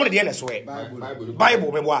swear, I'm going to swear. Bible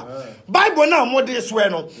now more they swear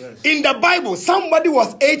no. In the Bible, somebody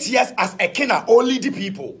was 8 years as a king, only the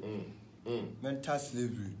people. Mental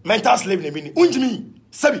slavery. Mental slavery meaning unjimi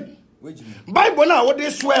sabi. Bible now what they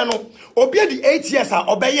swear no. Obi the 8 years are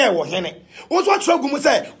obey wo hene. What's what show gumu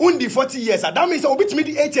say undi 40 years. That means obi to me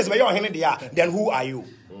the 8 years by your hene there. Then who are you?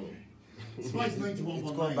 Spice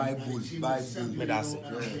 91.9. Bible.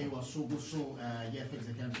 Yeah, fix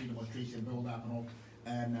the country demonstration build up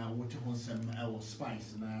and what on some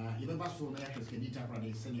spice. Now, even Basso actors can eat up on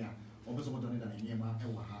the senior or better than Yama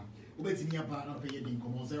Ewaha. Ubeti me about not paying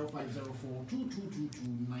income 0504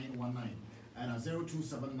 2222919 and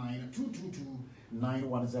 0279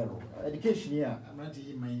 Education here, I'm not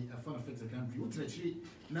in my fun fix the country. Utrechiri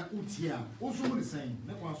na utia. Also, what is saying,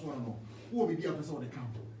 never was one more. Who will be a person of the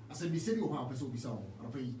camp? I said, be said you have a person be so. I'll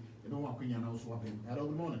pay you know what Queen and also swapping. Hello,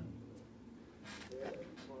 good morning.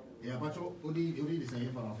 Yeah, but you the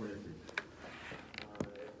same for our friend.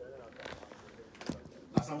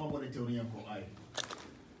 That's someone going to tell me for I.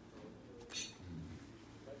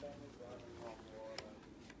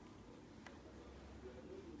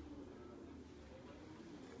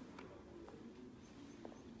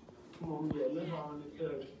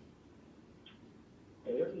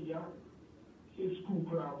 School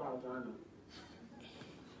crowd about Ghana.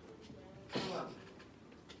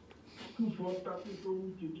 School for people who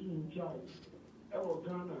take in charge. Our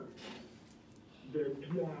Ghana, the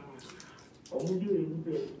Pia, or Moody in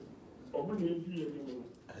bed, or Moody anymore.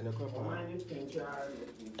 And a couple of minus 10 child.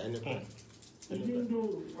 And even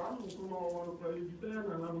though I'm going to play there and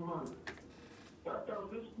another man. That time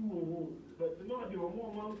the school, but not the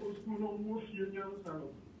more man for school, no more young son,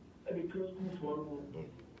 and the school for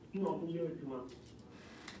no, here,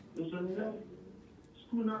 the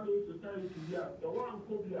school now is society here, the one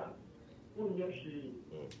cobia, one yashi.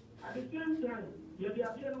 At the same time, you have the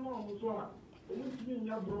other one who's one, who's in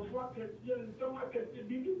your broadcast, and the market to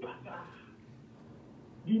be the pata.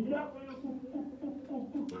 The black who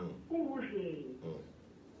was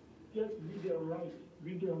just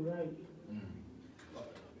read them right.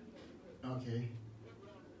 Okay.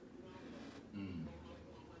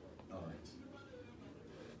 All right.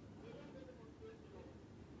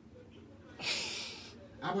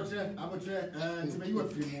 I would say, to make you a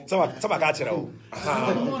free more. Some catch it out.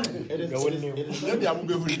 Good morning. Maybe I'm going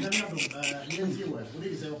to What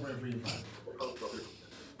did you say for every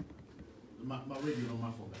my radio on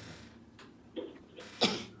my phone.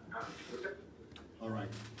 All right.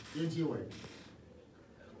 Into your way.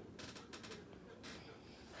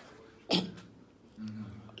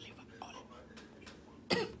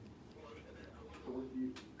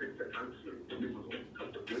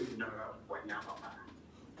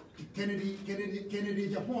 Kennedy,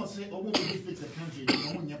 Japan say, oh, we fix the country.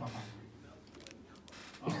 Papa.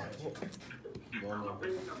 All right. Okay.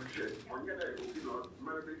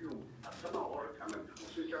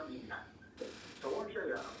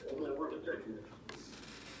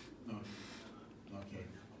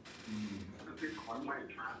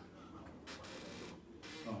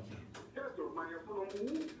 I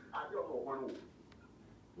don't know one.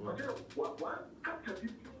 What capture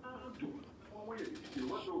people do? One way you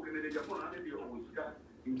want to get a Japan and your own scar.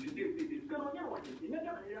 It's going to one. You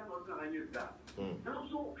never hear what use that. And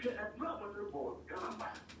so, a drop on the board, come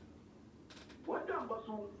back. What time was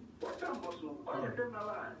what time was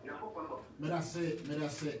May I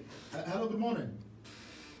say, hello, good morning.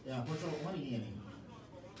 Yeah, what's your money here?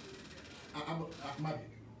 Mate.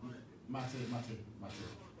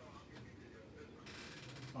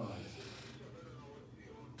 All right.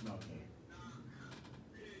 Okay.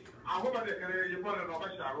 I hope I can you put an over.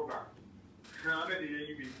 Now,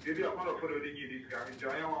 if you are part of this guy,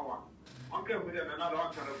 enjoy one. Uncle with another one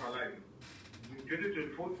of life. You get it to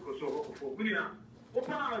 4 for William.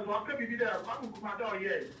 Open on a walker, be there. I'm come out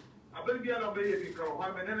here. I will be able to be a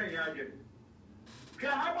one minute. Can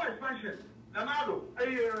I have my expansion? Nanado, a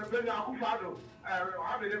Benafado,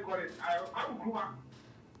 how do they call it? I'm Kuma.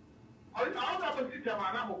 I don't have a system,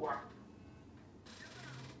 and I'm one.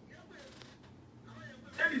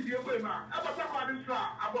 That is your way, man. I'm a Takoradi,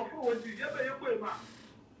 about 4 years. Your way, man.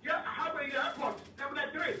 Yeah, how many airports? I'm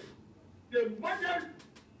like 3. The modern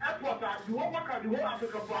airport, the whole work at the whole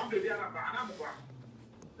Africa from the Anamwa.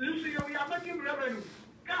 You see, we are making revenue.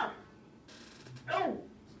 God. Oh,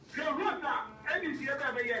 the roads are any the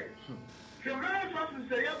other way. The roads are to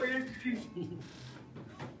say, ever yet to see.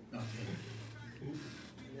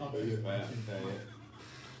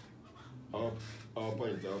 Our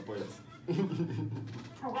point.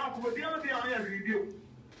 The other day I review.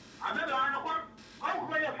 Another I'm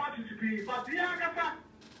going to participate, but the other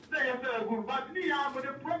they are good. But me, I'm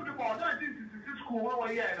the problem about that. This is school over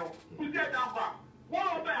here. Who's that? One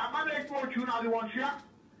of them, I'm not fortune on the one share.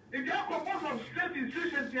 If you have proposal of state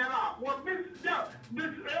institutions here, what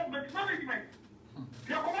mismanagement?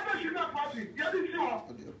 The commander should not party. You have to show.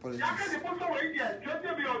 You can't deposit away here. 20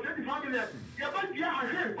 million, 25 million. You have to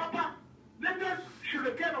Papa. Let us should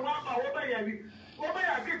have get a while over here. Over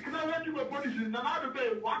here, get clear to the police and another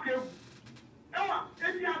day. Walk him. Ella,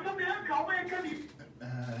 if you have something else, come away, can you?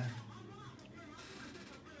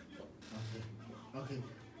 Okay.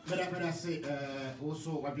 But I say,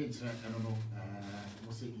 also, what I don't know,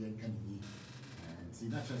 what's it, you can eat. See,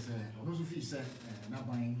 not just, also fish, not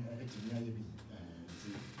buying a TV,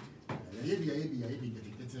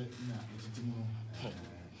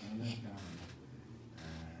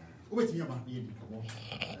 wait me about the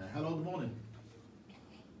hello, good morning.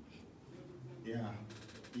 Yeah,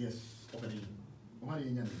 yes, opening. Why are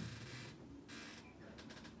you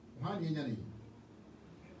yanni?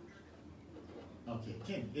 Okay,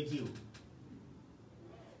 Ken, it's you.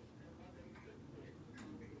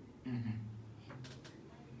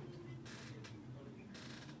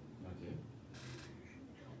 Okay.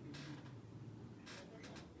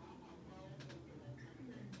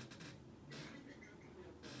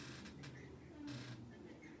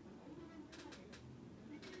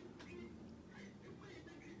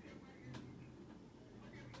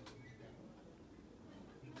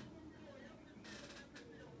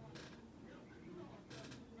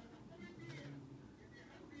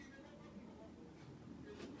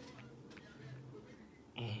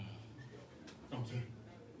 Okay.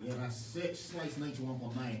 Yeah, that's 6 slice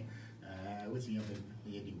 91.9. What's me up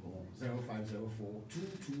in the 0504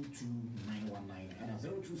 222 919 and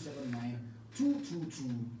 0279 222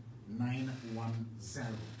 910.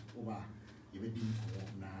 Over. You will be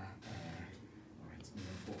now. Alright,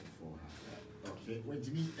 okay, wait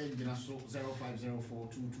to me engine so 0504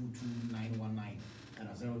 222 919 and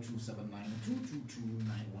 0279 222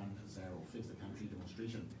 910. Fix the country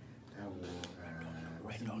demonstration.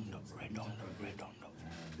 Red on no.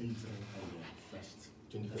 First.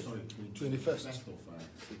 21st of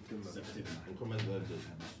September.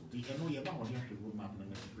 You know you're about to go map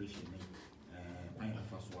and preparation.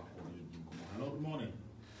 Hello, good morning.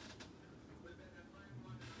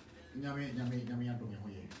 Nyame,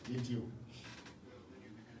 you.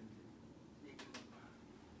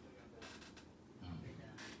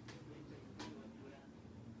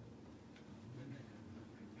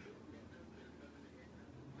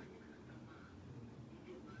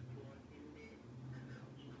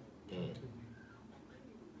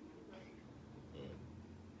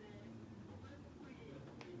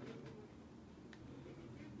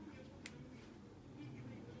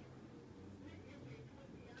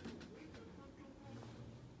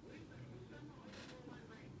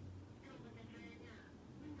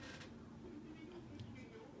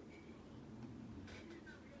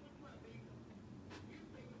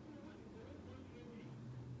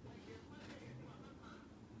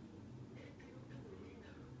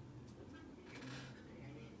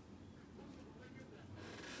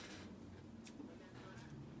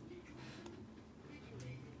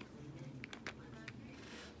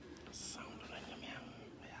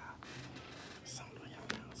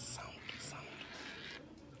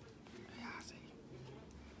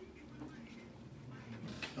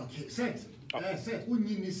 Okay, set. Set. We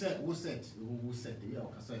need set. We set. We set. We are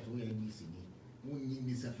set. We are missing. We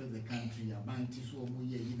need set for the country. A bank is so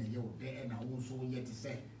we are in a year there, and I also yet to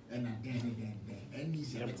say, and I then, and this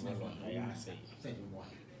is set one.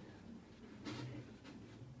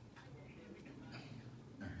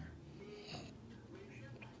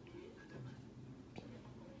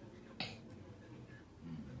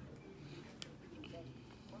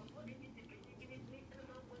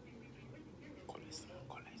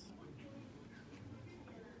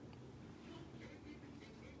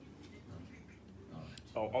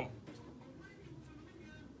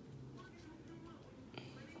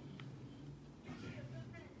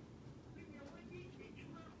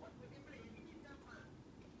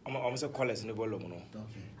 I'm so callous in the volume.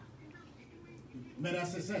 Okay. But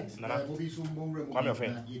as I said, come your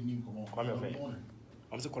friend. Come your friend.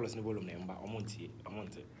 I'm so callous in the volume, but I want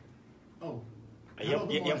it. Oh. You're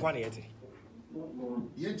one yet.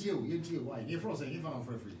 Yet you, why? You're frozen, you're not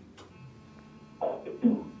free.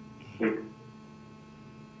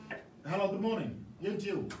 Hello, good morning. Yet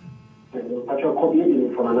you. All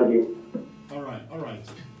right.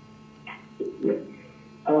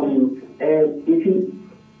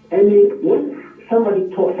 When somebody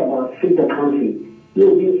talks about fix the country, you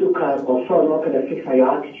need to also look at the fix your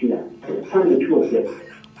attitude. Find the two of them.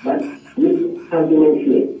 But maybe arguments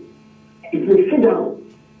here. If we sit down,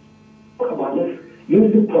 talk about this,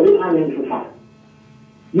 using political lens for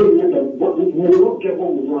you will not get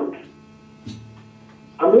what we want.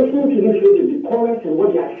 I'm listening to this radio, the chorus and what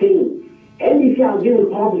they are saying. NDC have been in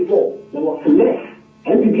power before, there was less.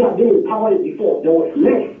 NPP have been in power before, there was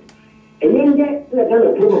less. And then they're going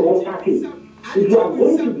to program all parties. If you are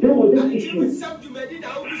going to deal with this issue,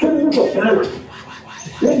 citizens of Ghana,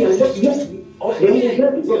 that's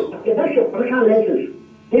your political lenses.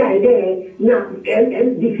 Yeah, now,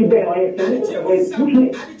 NDC there,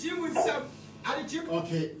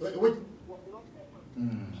 okay, wait.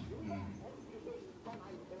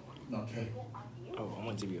 Okay. Oh, I'm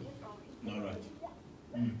on TV. All right.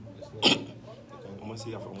 I'm going to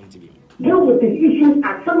see if I'm on TV. Deal with the issues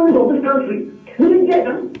at some of this country. We didn't get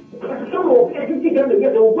them. Some of everything that they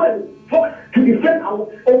get the one to defend our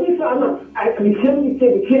officer. I can say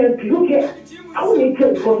the KMP. Who cares? I will need to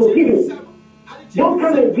because of you. Don't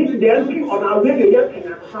come and visit the MP on our radio.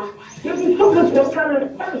 There is so much that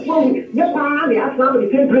kind that is why your party has now the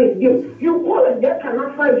same place. You call it that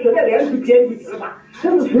cannot fight so that the MP this is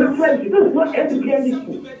not friendly. This is not MP.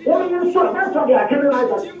 That's why they are telling us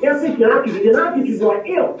that everything the attitude are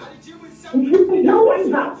ill. No one is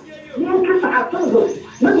that. You don't have to have some of those.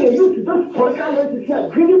 When you use this political entity,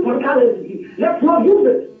 greedy political entity, let's not use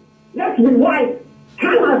it. Let's be wise.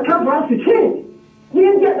 Time has come for us to change. We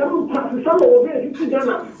didn't get the root pass to some over here in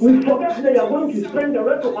Ghana. We forget that they are going to spend the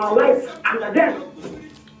rest of our lives under them.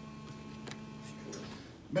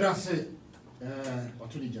 But I say,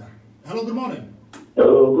 hello, good morning.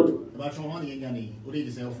 Hello, good. About your money and Yanni, what did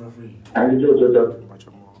you say for free? I enjoyed that.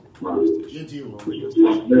 Yes, you.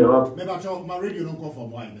 Maybe my radio don't go for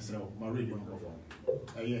wine, Mr. My radio don't go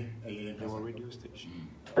for. Yeah, radio station.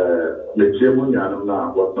 The chairman,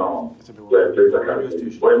 now, what now? Where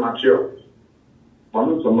FixTheCountry? Why mature?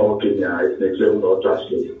 One from our Kenya is the chairman of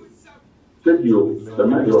Trusty. Thank you, the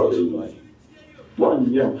majority.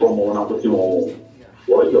 1 year from one of the two.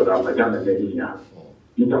 What you're not a gun and a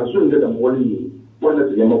you can soon get a money. One of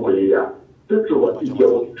the Yamokoya. That's what you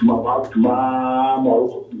go to my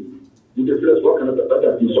more. You can feel talking about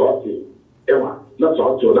that you saw it. Ewa, not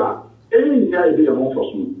all to that. Any idea more for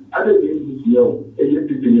soon. I didn't even know, a year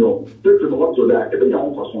to know. Different what to that, every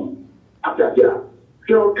young person. After that,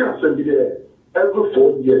 Joe can't be there. Every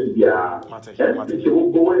 4 years, yeah. And it will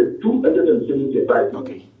go away 275.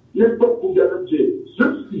 Okay. Let's go to the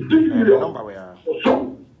 60 billion. So,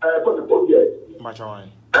 for the 4 years.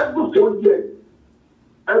 Every 4 years.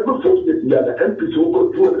 Every 4 years, the MPs will go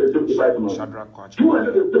 275 million.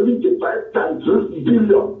 275 times 60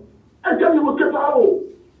 billion. And then you will get out.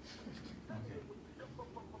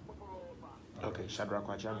 Okay, Shadrach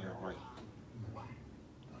Kwacham, you're right.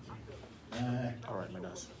 All right, my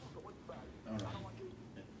dads. All right.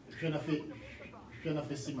 Shana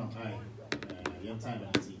fe Simon, hi. Young time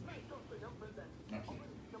and see. Okay.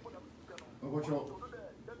 What's your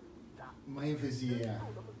my emphasis here?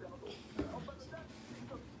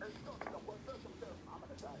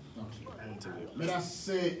 Okay. Let us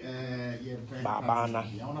say, yeah, Babana. I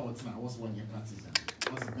don't know what's now. What's 1 year partisan?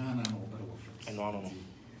 What's Ghana or whatever? And no.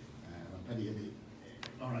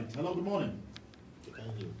 All right. Hello. Good morning.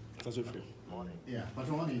 That's it for you. Morning. Yeah. What's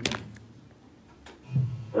your morning?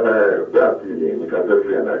 Good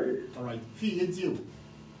afternoon. All right. Fee, it's you.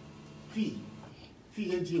 Fee.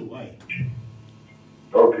 Why?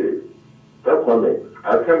 Okay. That's one. I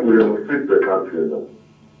think we will fix the country now.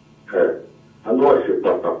 I know I should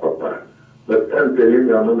papa. But I'm telling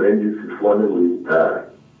you, I'm not NDC for with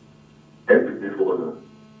NPP for now.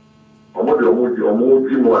 I'm not more.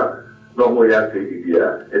 No more yet. It's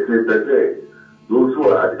a those who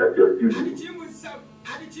are at your duty.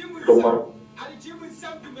 Someone. I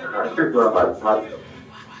think about that.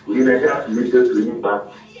 We may have to meet us with back.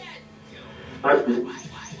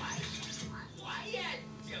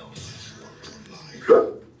 So,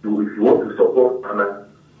 if you want to support Anna,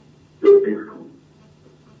 you're peaceful.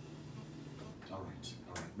 All right.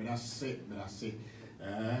 But I say,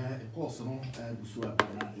 of course, no,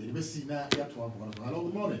 hello,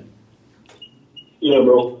 good morning. Yeah,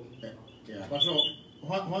 bro. Yeah, but so,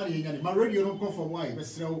 why you my radio don't go from why? But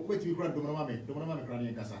so, wait to be grand, don't want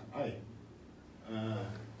crying casa. Aye.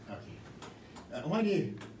 Okay. Why do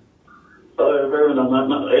you? Very much.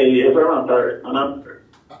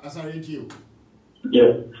 As I read you.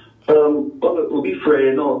 Yeah. We'll be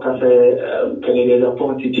free, no, because Canadian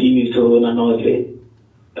appointed TV, so I know say,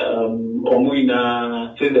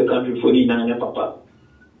 Omuina, say the country for Nina, Papa.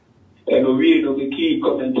 And we know the key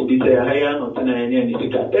comment to be say, I am not an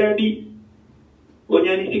Anistica. Daddy, when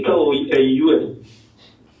Anistica or a US.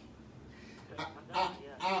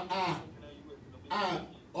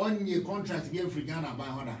 On your contract, give free Ghana by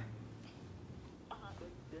Honda.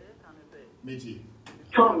 Meiji.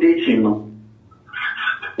 Foundation, no.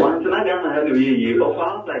 Once I got a year of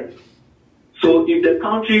outside. So if the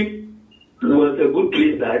country was a good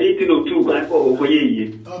place, I didn't know two guys for a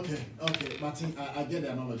year. Okay, Martin, I get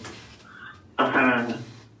the analogy. Now,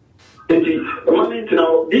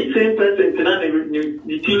 this same person,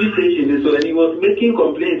 the TV station, so and he was making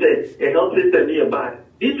complaints that a health system nearby.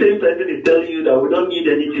 This same person is telling you that we don't need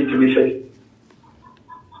anything to be fixed.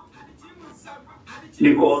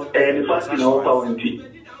 Because the fact in our power and tea.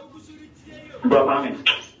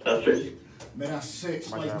 That's it. May I say,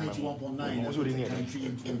 91.9, that's the country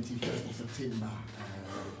in 21st of September.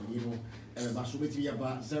 You know, Basubiti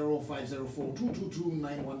about 0504 222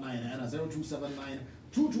 919 and 0279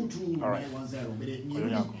 222 910. But it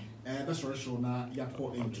that's for sure now you're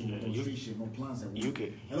caught into demonstration on plans. UK.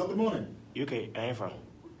 Hello, good morning. UK, I'm from.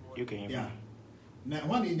 UK, yeah. Now,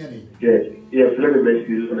 one in any. Yes, let me make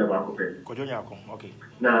you about okay.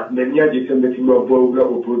 Now, many are just making more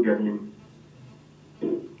program.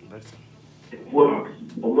 Well,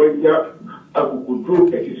 when I could go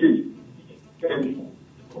exercise, and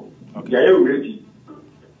I am ready.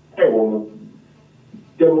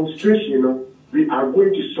 Demonstration, we are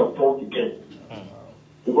going to support again.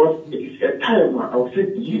 Because it is a time where I will say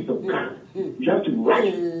the use of God. You have to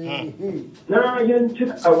rise. Now, our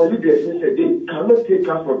leaders said they cannot take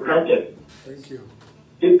us for granted. Thank you.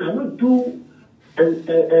 They cannot do and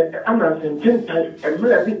 10 times and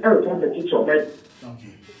maybe every time the teacher right.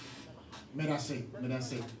 Okay. May I say.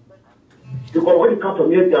 Because when it comes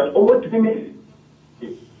from here, that over to me,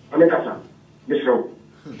 I mean, this road.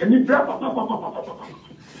 And you drop up.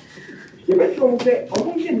 You bet you won't say,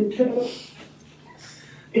 oh,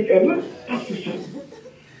 it's a lot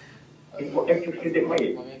for exercise the money.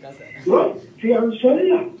 What? See, I'm sorry.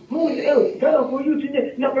 Who else? Tell for you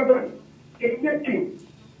today. Never. It's nothing.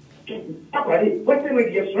 Takoradi, whatever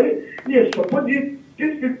you're sorry, yes, support this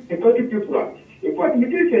the country people. In fact, you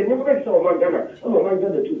did say, never saw one Ghana. I'm a man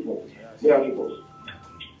Ghana too for. They are supposed.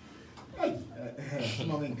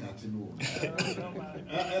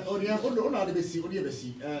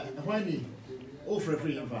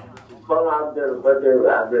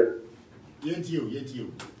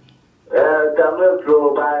 Coming through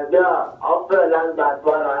by the upper land that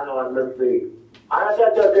one on the street. I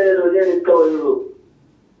got to tell you.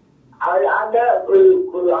 I under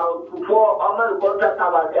for our contract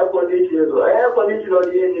about air conditioner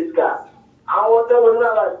in this car. I want to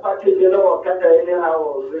know party, you know, anyhow.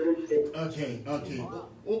 Okay.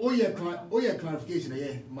 Oh, yeah, clarification,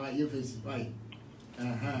 yeah, my earface, right?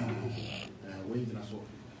 Wait,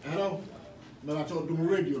 hello, but I told the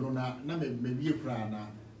radio, no, maybe you cry now.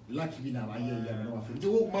 Lucky me now, I hear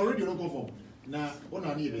you. My radio don't go for now. What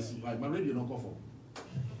I need is my radio don't go for.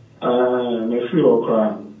 My free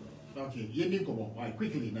cry. Okay, you need to go. Why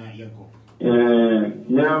quickly now, Yanko?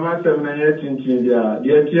 Yeah, my 7 years in India. The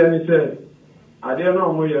attorney said, I don't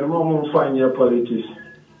know where your mom will find your politics.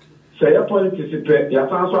 Say a politics, your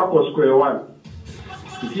transfer was square one.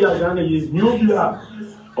 If you are going to use new blood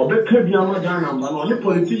or the Kabiama Ghana, but only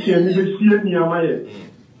politicians never see any of my.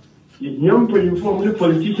 If young people inform the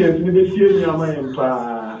politicians never see any of my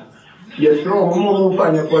empire. Yes, no, mom will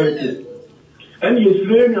find your politics. And yes,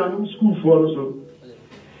 rain on school for also.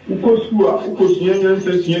 Ukosua, Ukosian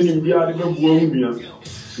says Yenim Dia de Buomia.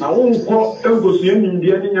 Now, won't call Ukosian in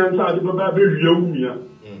the Indian de Baby Yomia.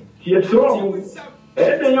 Yes, so,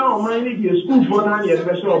 every young mind is school for 9 years,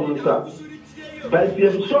 but if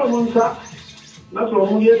you saw Monsa, not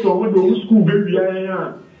only yet over the school baby.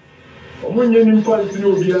 When you're in Paris,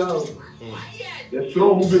 you'll be out. Yes,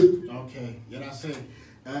 so okay, yeah, I say,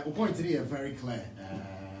 the point today is very clear.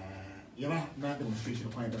 You're not demonstration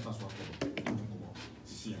of quite the first one.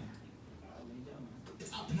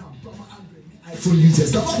 iPhone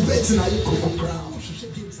users, the one better now you cocoa crown.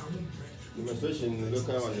 Demonstration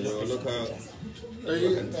local and your local.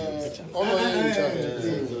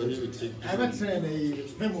 I'm not saying a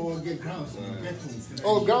memo get grounds.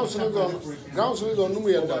 Oh, grounds on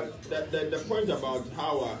The point about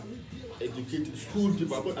how educated school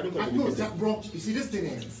people, I don't know that, bro. You see this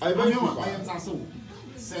thing? I am also.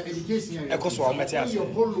 Education. Your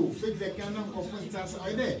hollow, fix the canon of pointers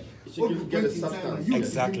are there.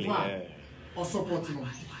 Exactly. Or supporting.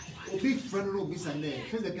 Or big friend will be some there.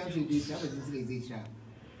 Fix the country, they have a digitalization.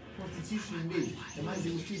 Constitution day. The man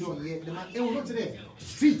will feed on yet. The man, not today.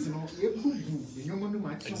 Streets, you know, the no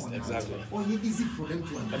match. Exactly. Only easy for them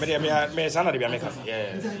to understand.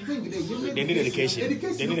 They need education.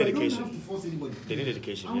 They need education. They need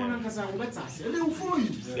education.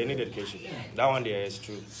 They need education. That one there is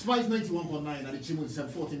true. Spice 91.9 at the Chimo is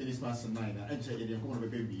 40 minutes past 9. And check it. I'm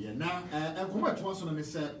baby. Now, I'm coming to once on the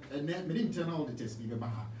set and then internal the test.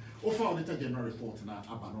 Offer Auditor General report na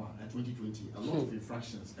Abanoa 2020 a lot of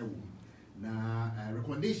infractions na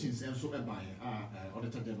recommendations and so by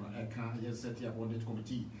Auditor General yes set up audit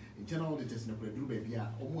committee internal auditors na do baby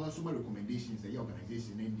almost so many recommendations the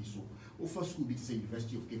organization and so offer school bit say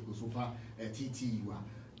University of Cape Coast so far TTU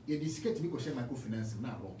you discuss me go share microfinance na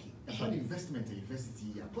rocky and investment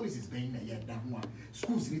university policies being na ya da ho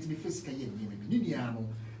schools need to be fiscal year ni no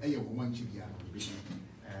e ho manchi bia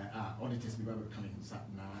auditors be coming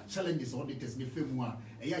na challenges auditors ni femua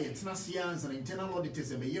eya yetena science and internal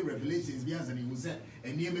auditors be revelations be answer ni say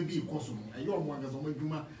eni e be koso no eya omo angazo mo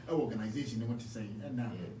adwuma organization ni what say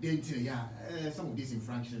na dentin ya some of these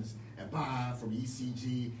infractions from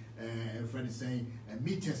ECG friend saying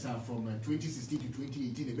meters are from 2016 to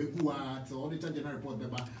 2018 e be go at auditor general report be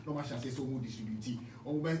ba no ma say so mo distribute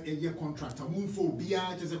o be eya contractor mo fo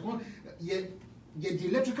bia just the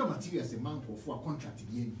electrical materials a man for a contract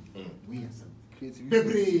again. We have some.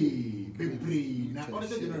 Bebre. Now,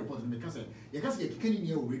 auditor general report because you can see a canning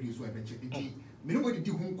year already, so I bet you. Nobody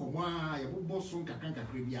do home come you boss from Kakanka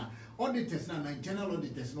Cribia. Auditors now, internal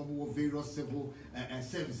auditors, no more various civil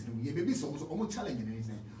services. You may be so almost challenging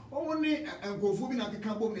anything. Only go for me like a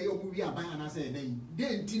carbon, we are buying, and I say,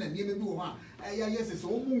 then Tina near me. Yes, it's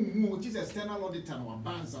all moon, which is external auditor or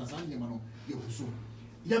bands as I know. So.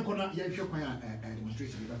 Yakona Yakona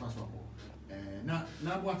demonstration with the first one. Now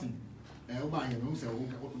what?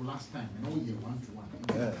 Last time, and all year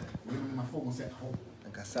 1-to-1. When my phone was at home,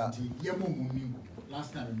 and Cassati, Yamu,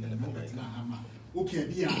 last time, okay,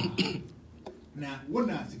 dear. Now, one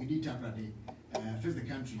night, the Takoradi, Face the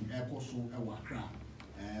Country, Airport, Wakra,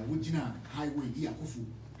 Wujina, Highway, Yakufu,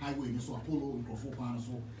 Highway, so Apollo, Microphone,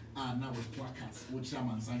 so now with placards, which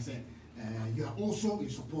Shaman said, you are also in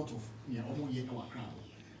support of our crowd.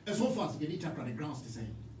 As so far as we need to the grounds to say.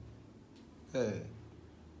 Hey,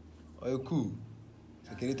 are you cool?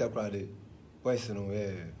 I can eat a Friday. Question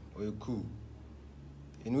where are you cool?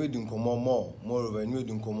 In we don't come more of a new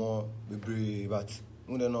don't come on, be but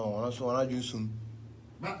we don't know. And also, I do soon.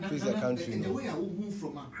 But the country. In the way I move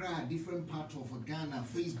from Accra, different part of Ghana,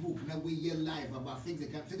 Facebook, now we hear live about things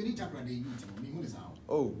that can take it.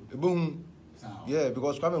 Oh, boom. Yeah,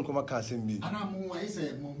 because Kwame Nkrumah can't send me. And I'm I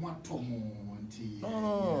say more Tomo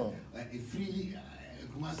a free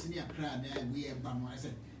Kumasi Accra we have I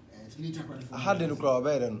said I had the crowd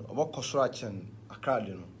bed and about construction Accra,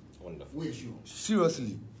 you know. Wonderful.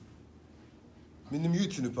 Seriously. Minimum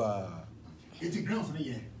youth in the pa. It's a grounds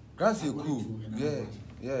yeah. Grounds are cool.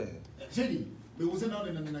 Yeah. Shady, there was another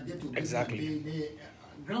and I get to exactly.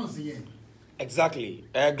 Grounds yeah. Exactly.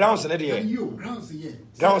 Grounds in you grounds yeah.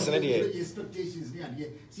 Grounds in expectations there.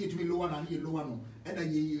 See it to be lower and lower no. And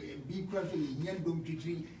then you be carefully yen don't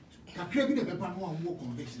treat. Kakrebi the paper more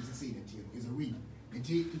convictions to say that is a win.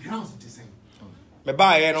 It grounds to say.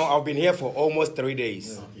 I've been here for almost 3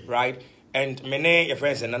 days, right? And many your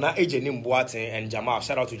friends and Nana Ejenim Boateng and Jamal,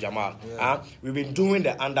 shout out to Jamal. Yeah. We've been doing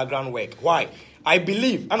the underground work. Why? I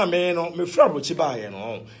believe, and I mean, me friend Chiba,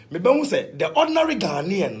 me be say the ordinary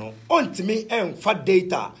Ghanaian no, on to me and fat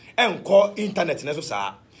data and call internet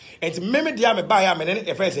necessary. And maybe they me buy am and then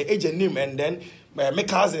your friends say Ejenim and then my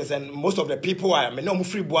cousins and most of the people are me no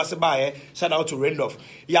free boss by shout out to Randolph.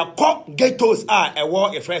 Ya cop ghettos are a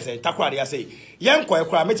war a friends and Takoradi I say. Young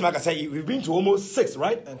Kwekra metima say we've been to almost 6,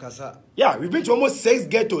 right? Yeah, we've been to almost 6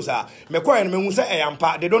 ghettos are. Mekwa and Memusa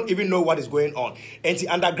Eyampa, they don't even know what is going on. And the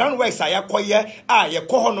underground works are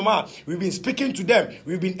we've been speaking to them,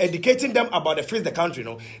 we've been educating them about the Fix the Country,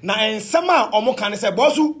 no. Now and summer omo can say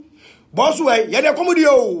Bosu ye de comedy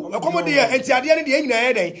and the idea the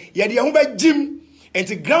end ye de ho ba gym. And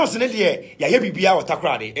the grounds in the ya bibia or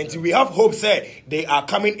Takoradi, and we have hope say they are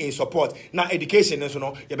coming in support. Now education is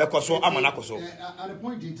no so amanakoso. At a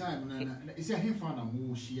point in time, it's a him found a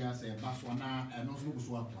more she has a baswana and also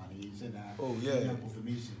swap plan. He said that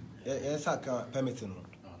confirmation. Yes, I can't permit no.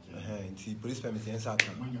 Police permit, yes, I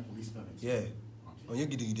can. When your police permit. Yeah. When you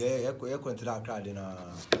get there, you went to that crowd in a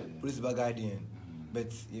police bagadian.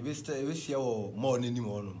 But you wish you were more than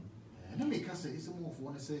anyone. Yeah. Make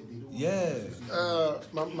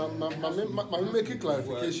a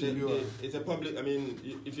clarification. It's a public. I mean,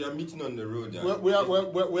 if you are meeting on the road, we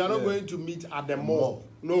are not going to meet at the mall.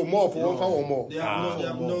 No more for 1 hour or more. They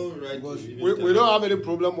have no right. We don't have any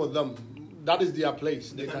problem with them. That is their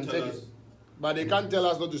place. They can take it, but they can't tell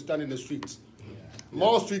us not to stand in the streets.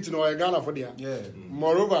 More streets in Ghana for there. Yeah.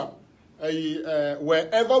 Moreover,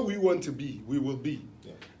 wherever we want to be, we will be.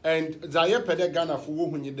 And Zaire Pede Ghana for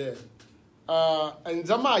when you're there. And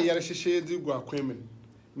Zama Yereshe di Gua Quemen.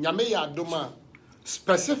 Nyame ya doma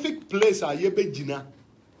specific place a yebe jina.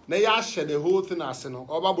 Na ya share the whole thing as no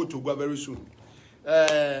oba to go very soon.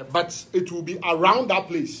 But it will be around that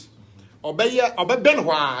place. Obe ben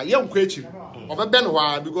hwa ye nkwechi. Obe ben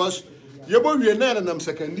hwa because yebo wie na nam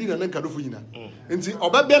secondary na nkadofo nyina. Nti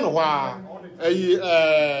obe ben hwa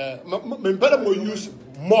me better mo use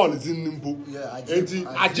mall is in Nimbo. Yeah,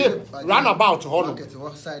 roundabout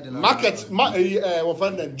market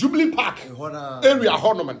Jubilee Park area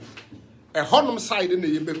Hornoman. A Hornum side in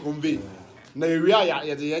the Yebe convey. Na area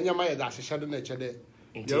ya the Yanyama that she shadowed nature there.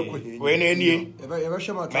 When any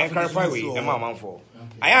man clarify we a man for.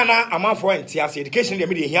 Ayana a man for education the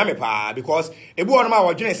media hear me pa because a boy ma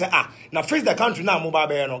wa say na Fix the Country na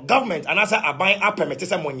mobile no government and answer a buying up permit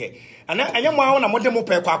say monye. And I want to modem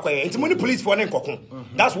per quack. It's money police for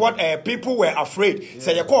that's what people were afraid.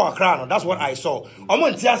 Say you call a crown. That's what I saw.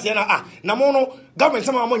 Omon Tiasiana Namono government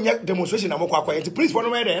some among demonstration. I'm quack. Police for no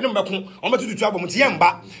matter. And I'm back on to trouble.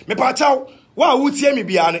 Mutiamba. Me pachow. Why would see me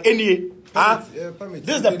be an any?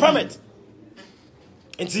 This is the permit.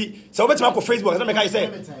 And see, so what's my Facebook? Let me say,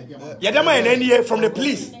 Yadama and NDA from the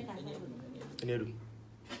police.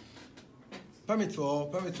 Permit for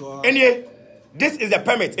NDA. This is the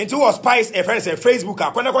permit. Into our spice a friend say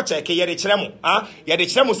Facebook. When I go check here, the chemo. The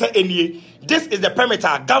chemo say NDA. This is the permit.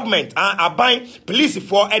 Our government are buying police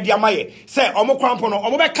for Ediamaye. Say Omo Krampono,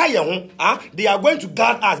 Omo Bekaye. They are going to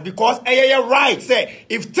guard us because right. Say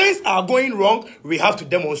if things are going wrong, we have to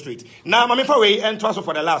demonstrate. Now, Mami Fawe and transfer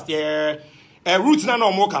for the last year. Roots na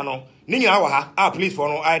no more kano. Nini awa ha police for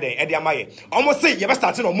no ide Ediamaye. Almost say you better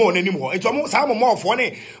start no more anymore. It's almost some more for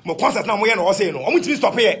ne mo concert na mo ye no say no. Omo timi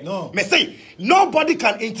stop here. No. Me say nobody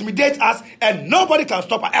can intimidate us and nobody can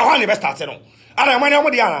stop us. E ho ne be start no. Ara mani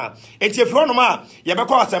amodi ana. Enti efro no ma ye be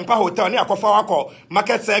call Asempa Hotel ni akofa wako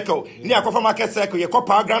Market Circle. Ni akofa Market Circle ye call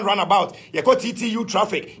Power Grand Roundabout. Ye call TTU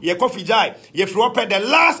traffic. Ye call Fijai. Ye fro up the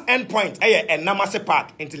last end point. And Namase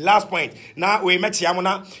Park. Into last point. Now we met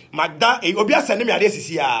Yamuna Magda obi asende me ade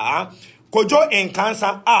sisi a. Kojo in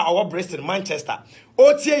cancer our breast in Manchester.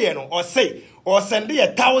 Otie ye no or say or send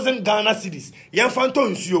 1,000 Ghana cedis. Yan fanto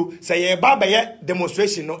nsuo say ye baba ye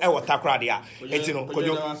demonstration no e wa Takoradi a. Enti no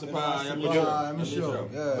kojo.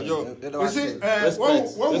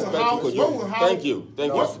 Thank you.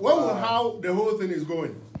 What will how the whole thing is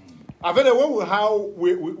going? I feel what will how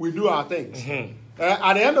we do our things.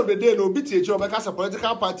 At the end of the day, no BTH because a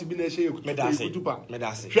political party be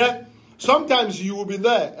sometimes you will be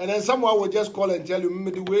there and then someone will just call and tell you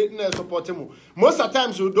the way they support him. Most of the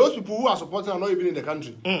times, those people who are supporting are not even in the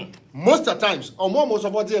country. Most of the times, or more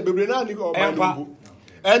supporting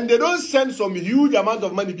and they don't send some huge amount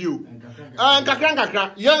of money bill. And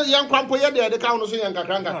kakran young crampo here the count also young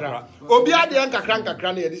kakran. Obia the young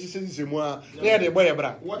kakran this is more near the boy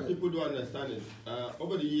bra. What people don't understand is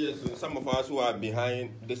over the years some of us who are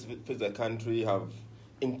behind this Fix the Country have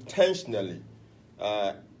intentionally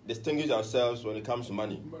distinguish ourselves when it comes to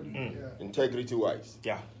money, integrity wise.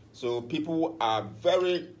 Yeah. So people are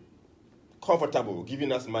very comfortable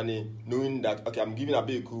giving us money, knowing that okay, I'm giving a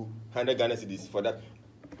big 100 Ghana cedis for that.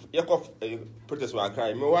 Yakof protest were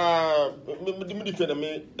crying. Me defend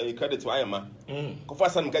me credit to Ayama. Kofa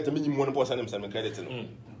some get a minimum 1% credit.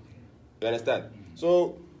 You understand?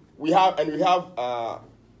 So we have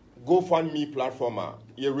GoFundMe platform.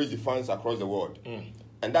 Here raise the funds across the world,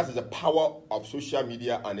 and that is the power of social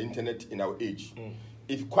media and internet in our age.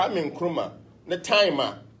 If Kwame Nkrumah, the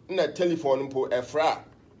timer, the telephone, efra,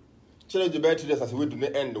 challenge the battery as we do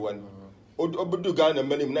the end one. Obudu Ghana,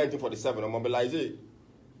 1947, mobilize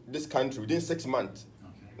this country within 6 months.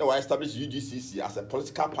 Now I established UGCC as a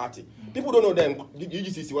political party. People don't know then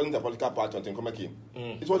UGCC wasn't a political party until Nkrumah came.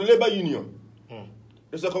 It was a labor union.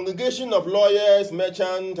 It's a congregation of lawyers,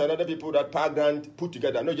 merchants, and other people that Power Grant put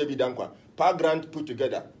together. No JB Dankwa. Power Grant put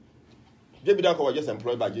together. JB Dankwa was just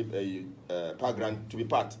employed by Power Grant to be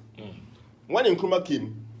part. When Nkrumah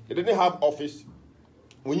came, they didn't have office.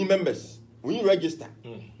 We need members. We need register.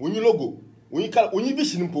 We need logo. We need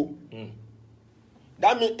vision.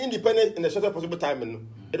 That means independence in the shortest possible time.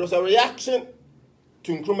 It was a reaction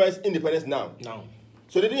to Nkrumah's independence now.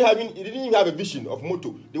 So they didn't even have a vision of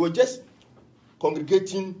motto. They were just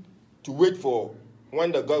congregating to wait for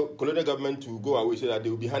when the colonial government to go away so that they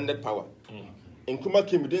will be handed power. Nkrumah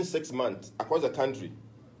came within 6 months across the country.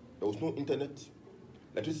 There was no internet.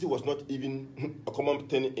 Electricity was not even a common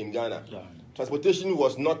thing in Ghana. Transportation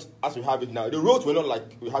was not as we have it now. The roads were not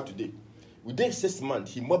like we have today. Within 6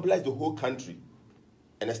 months, he mobilized the whole country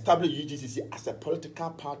and established UGCC as a political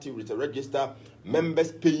party with a register,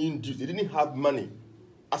 members paying dues. They didn't have money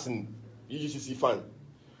as in UGCC fund.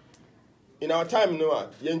 In our time, you are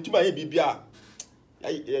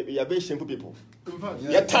very simple people.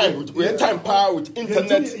 Your time power with internet.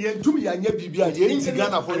 And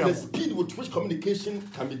the speed with which communication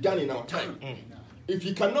can be done in our time. If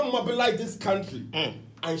you cannot mobilize this country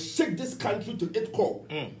and shake this country to its core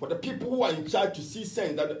for the people who are in charge to see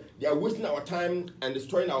sense that they are wasting our time and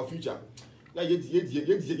destroying our future. And then it's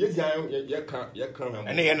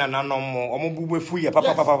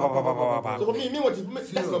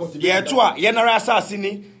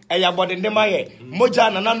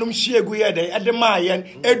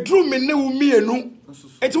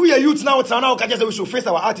we are youth now. It's now we should face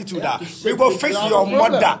our attitude. We go face your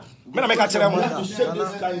mother.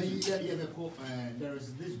 There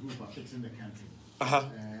is this group of Fixing the Country.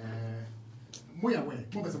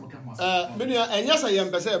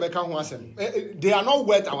 They are not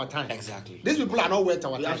worth our time. Exactly. These people are not worth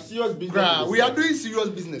our time. Serious business. We are doing serious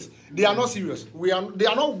business. They are not serious. They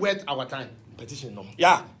are not worth our time. Petition no.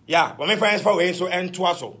 Yeah. When my friends for way so and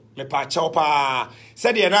twaso. Me pa chopa.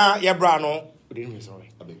 Said ye na ye bra no. Sorry.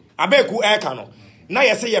 Abeku eka no. Na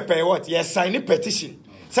ye say ye pay what? Ye sign a petition.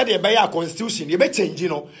 Said ye buy a constitution, ye be change, you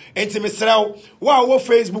know. And to Mr. Wow,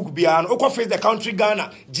 Facebook beyond, Oko face the country Ghana,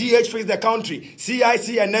 GH face the country,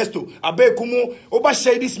 CIC and Nesto, Abekumu, Oba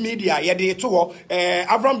Shady's media, ye de to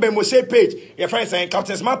Avram Bemose page, your friends saying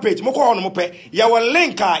Captain Smart page, Moko on Mope, ye will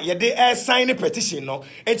link ye de air sign a petition, no.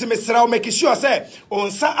 And to Mr. making sure, say,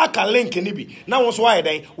 on Sa Aka link nibi. Now was why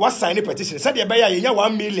then was sign a petition. Said ye buy ye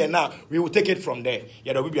 1 million now, we will take it from there.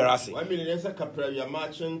 Ye will be arrested. 1 million is a capra, you are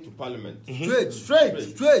marching to Parliament.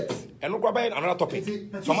 Straight. And look about another topic.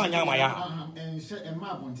 Someone young Maya.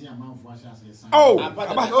 Oh,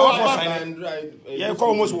 yeah,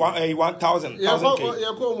 almost 1,000. Yeah,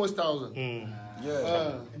 almost 1,000. And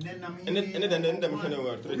then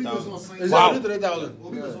 3,000. Wow. 3,000.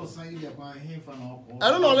 I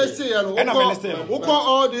don't know. Let's say, we'll call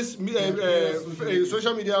all these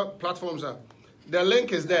social media platforms. The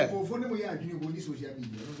link is there. I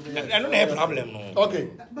don't have a problem. No. Okay.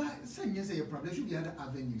 But say problem should be other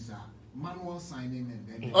avenues, manual signing and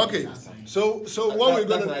then. Okay. So what we're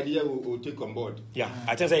gonna an idea we'll take on board. Yeah,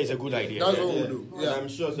 I think it's a good idea. That's what we'll do. Yeah, I'm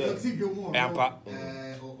sure.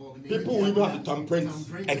 People will even have to thumbprint.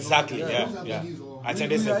 Exactly. Yeah. I think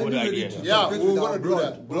that's a good idea. Yeah, we're gonna do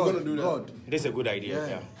that. We're gonna do that. It is a good idea.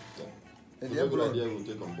 Yeah. It's a good idea we'll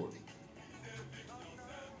take on board.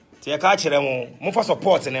 So you can't tell them, move for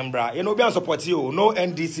support in Embra. You know, be on support you. No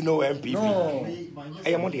NDC, no MPP. No.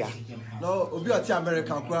 Hey, Mondia. No, Obi at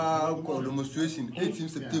American called demonstration 18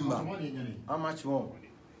 September. How much more?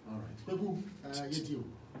 All right.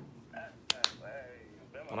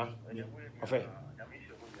 Okay.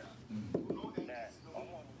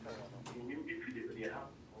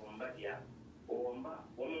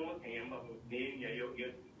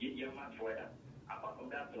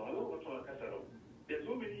 There's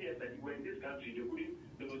so many years that you were in this country, they wouldn't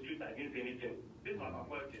demonstrate against anything. This is our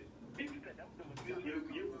politics. If you can demonstrate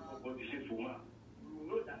your opposition for me, you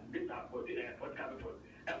know that this is for capital.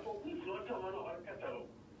 And for who's not someone or capital,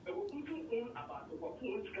 and who to own about the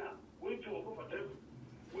who's car, going to go for them.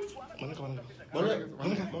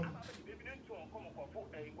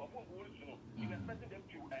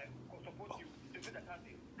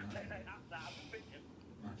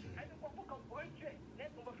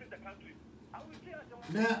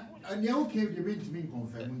 Now, and you okay with the rent to me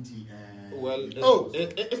confirm? Well,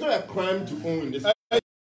 it's not a crime to own this.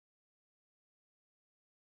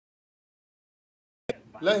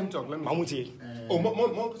 Let him talk. Let me.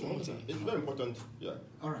 It's very important. Yeah.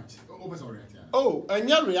 All right. Oh, and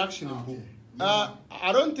your reaction. Okay.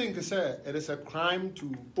 I don't think it is a crime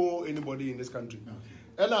to owe anybody in this country.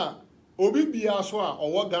 And Obi Biaswa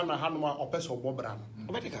or what Ghana Hanuma or Peso Bobran.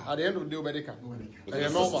 At the end of the day, The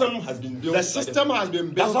system has been built. The system has been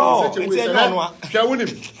built all. in such a way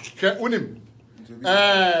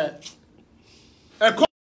that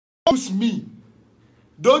use me.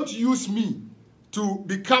 Don't use me to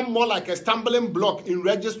become more like a stumbling block in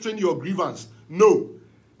registering your grievance. No.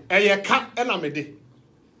 That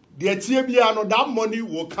money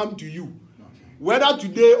will come to you. Whether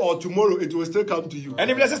today or tomorrow, it will still come to you. And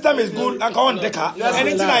if the system is good, and come on, Deca,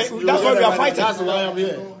 anything that's why we are fighting. That's why I'm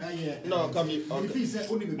here. No, come here.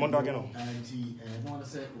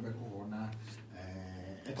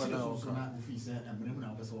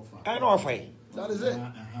 I know if I. That is it.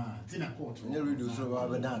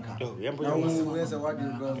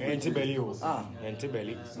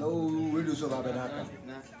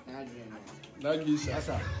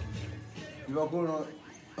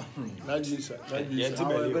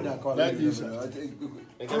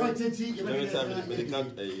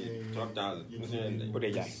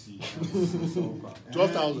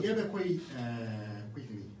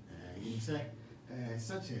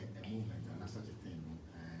 Such a movement and such a thing,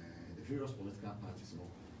 the various political parties,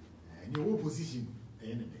 in your opposition,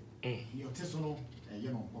 your personal,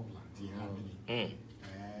 popular,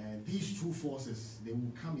 these two forces, they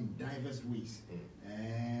will come in diverse ways.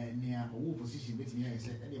 Near opposition, bet me, I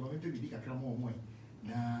said, at the end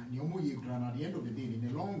of the day, in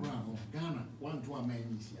the long run, Ghana, 1 to a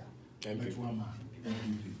man is here,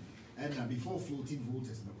 and before floating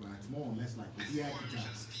voters, it's more or less like the DI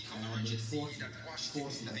made 40,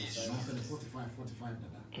 45,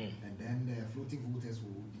 and then the floating voters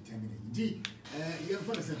will determine it. Indeed, you have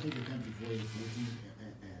first said the country for floating,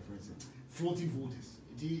 for instance, floating voters.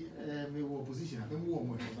 Indeed, we were opposition, I think more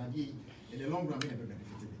in the long run, we never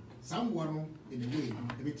benefited. Someone in a way,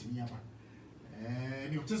 a bit near.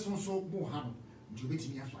 And you just also more harm to be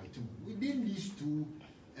near fight within these two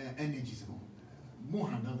energies.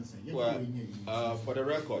 Well, for the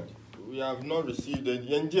record, we have not received the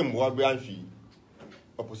Yenjim Wabian fee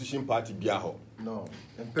opposition party Biaho. No.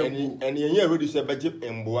 And you already said budget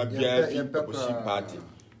and Boabia opposition party.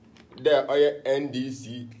 There are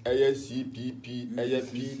NDC, ASCPP,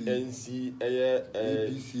 AFPNC,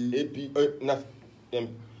 AP,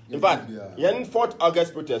 in fact, Yen 4th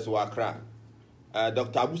August protests were Accra.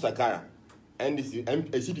 Dr. Abu Sakara, NDC,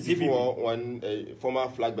 CPP for one former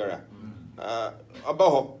flag bearer.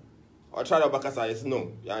 About or try to back us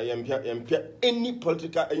no. Any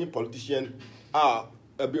politician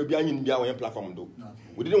behind the platform do.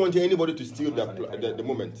 We didn't want anybody to steal the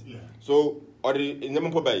moment. So or the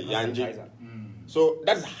so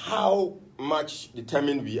that's how much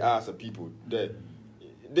determined we are as a people.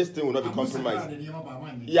 This thing will not be compromised.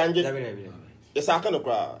 Yes, I kind of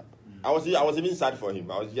cry. I was even sad for him.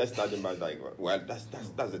 I was just standing by like, well, that's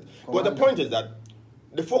it. But the point is that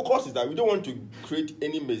the focus is that we don't want to create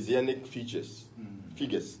any messianic figures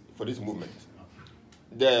for this movement.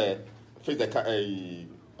 The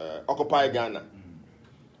Occupy Ghana.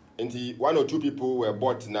 And 1 or 2 people were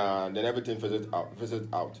bought now, then everything fizzled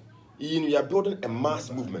out. We are building a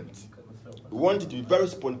mass movement. We want it to be very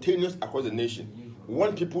spontaneous across the nation. We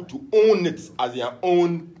want people to own it as their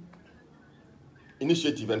own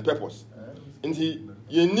initiative and purpose. And you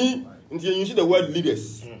see the word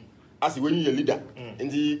leaders as when you're a leader.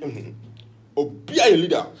 And be a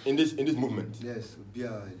leader in this movement. Yes, be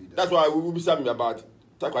a leader. That's why we will be talking about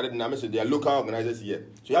Takoradi and so there are local organizers here.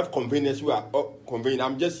 So you have conveners who are convening.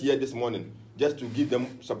 I'm just here this morning just to give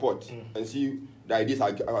them support and see the ideas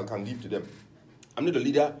I can give to them. I'm not the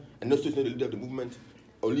leader, and no is not the leader of the movement.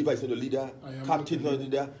 Oliver is not the leader. Captain is not the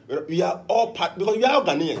leader. We are all part because we are all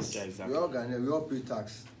Ghanaians. Yeah, exactly. We are all Ghanaians. We all pay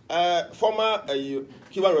tax. Former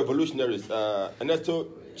Cuban revolutionaries, Ernesto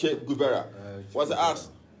Che Guevara, was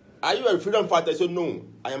asked, "Are you a freedom fighter?" I said, "No,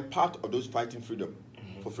 I am part of those fighting freedom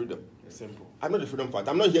for freedom." Simple. I'm not a freedom fighter.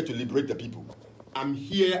 I'm not here to liberate the people. I'm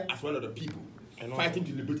here as one of the people fighting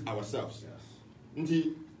to liberate ourselves. Yes.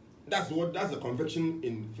 That's the conviction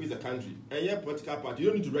in Face the Country. And your political party, you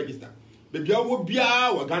don't need to register. But you will be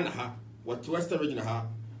our Ghana, what Western region.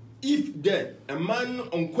 If there a man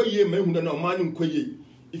on Koye, man who man on Koye,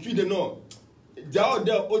 if you don't know, there are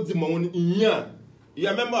the money in here.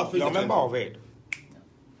 You're a member of Face the Country.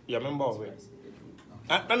 You're a member of it.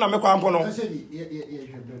 na me kwa mpo no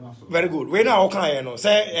very good we na o kan ye no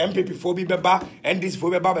say MPP fo bi beba and this fo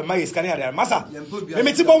beba be my scan here masa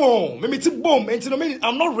me ti bom enti no me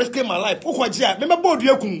I'm not risking my life o kwaji a me board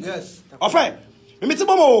yakun yes ofa me ti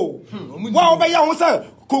bom o wa oba ya ho say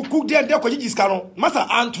cook there kwaji scan no masa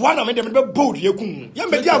Antoine me dem be board yakun ye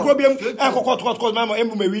me di agro bi kokot ma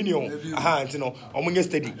embu me win o aha enti no omunye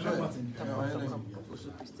steady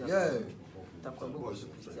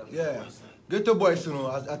yeah Ghetto boys, you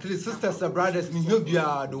know, at least sisters and brothers,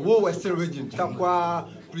 Mihobia, the whole Western region, Takwa,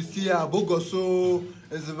 Prisia, Bogoso,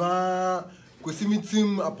 Ezvan,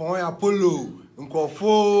 Kosimitim, Apon Apollo,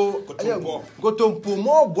 Nkofo, Gotompo,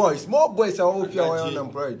 more boys are all here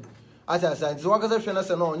unemployed. As I said, the workers of Shana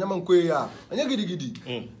Sano, Yamanquia, and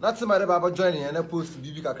Yagidi, not some other Baba joining and opposed to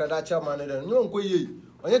Bibica Kadacha man and no Quay,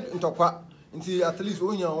 and yet Tokwa. Nti at least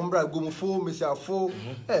when you ombra go mu fo mesia fo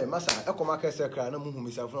masa ekomaka sekra na mu hu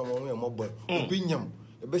mesia fo na mo mobo obinyam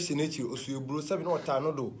e be se nachi osueburo 7 na ota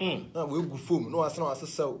no do na we gu fom na wase na wase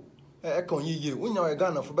sew e kan yiye wonya we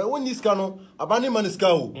Ghana fo be woni ska no abane man ska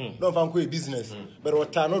ho no fa nko e business but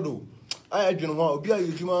ota no do ay adwene ho obi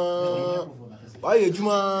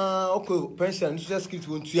ayejuma oko pension social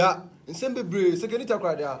security wontua Nsembe bre second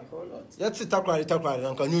Takoradi yet Takoradi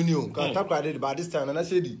and Kanyoni kan Takoradi by this time na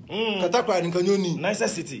Shady ka Takoradi Kanyoni nice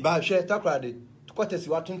city ba hwe Takoradi kwatesi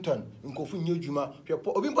Washington nkofu nye djuma hwe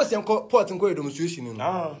obi mposi enko port nko e demonstration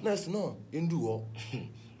no nice no endu ho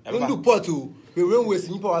endu port o we railways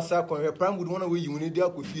nyipa wasa kon hwe prime good one we yi di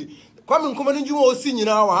akofie kwame nkoma ni djuma o si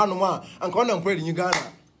nyina wa hanom a anka na nkwari nyi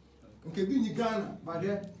Ghana nke bi nyi Ghana ba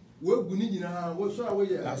de we gu ni nyina wo so a we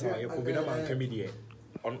ye that's why you could be na man comedy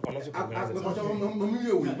on also Conveners.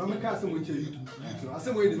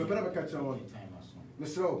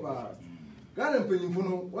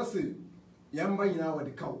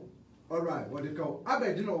 Alright, what the cow? I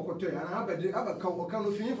bet you know what and I bet the other cow or can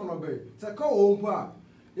of fin from a bay. It's a cow,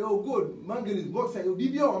 you're good, manganese box, you'll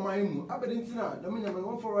be on my moon. I bet it's not. The minimum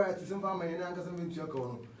one for rights is in my and I'm going to check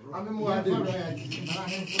on. I'm more I am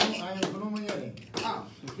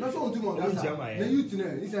not so too much. The youth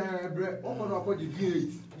is a bread, open up the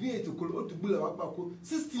V8 to call to Bulla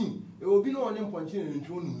 16. It will be no one in Pontin and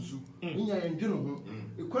Jones. In your general,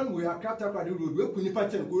 you can't we are cut up at the road, we couldn't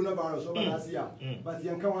patch and coronavirus over last year. But the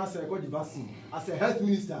Yankawa said, I got the vaccine. As a health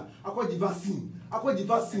minister, I got the vaccine.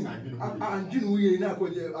 And June we I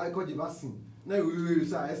got the vaccine. Now we will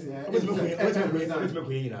say,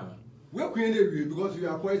 we are creating because we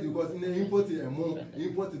are quite because in the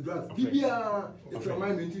imported drugs. PBR it's a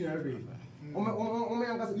mind maintain every. I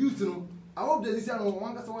hope that this year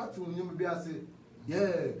one can what to be say.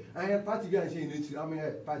 Yeah, I have party guy saying it. I'm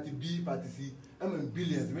a party B, party C. I'm in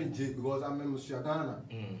billions because I'm in Monsieur Ghana.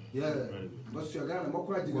 Yeah, Monsieur Ghana, more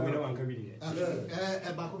quite the Ghana.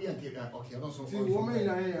 Okay,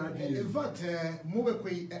 in fact, move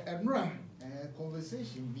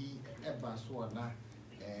conversation be a baswana.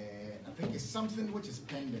 I think it's something which is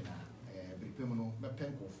pending. Bripemono,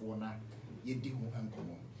 Mapenko for na Yedihu and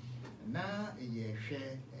Como. Now, ye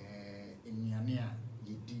share in Yania,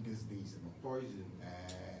 ye did these days. Poison.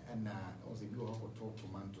 And also you have talk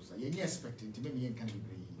tomatoes. You expecting to maybe can be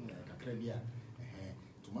Cacrebia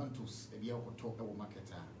tomatoes, a year or talk about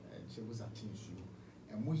marketer. She was at you.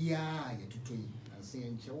 And we are to trade and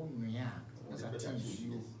saying, Chawmia was at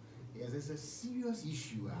you. Yes, there's a serious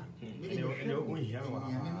issue.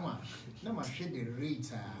 No, my shade the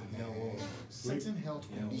rate, certain health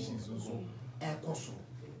conditions also. Air coso.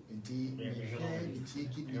 And the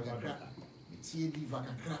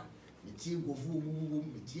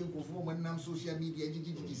when I'm social media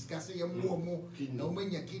discussing more no when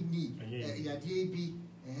your kidney your JB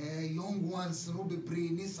young ones no be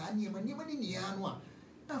brain is any money in Yanwa.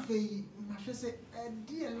 Nafe, I say a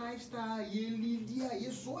dear lifestyle ye live dear,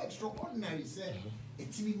 you're so extraordinary, sir.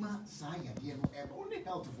 It's me, ma, sign, dear, only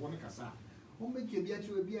health of one casa. Who make you be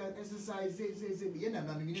actually be exercise, say, the end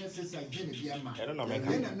and exercise, be a man. I don't know,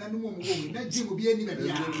 and none will be any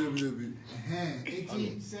baby.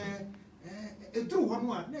 It's a true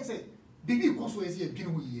one. They say, baby, because we're here,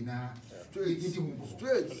 Pinoy now. Straight.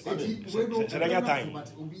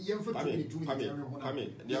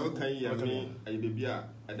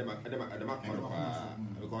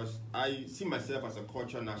 Because I see myself as a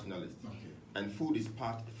cultural nationalist, and food is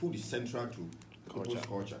central to people's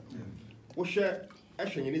culture.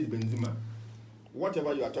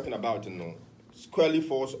 Whatever you are talking about, squarely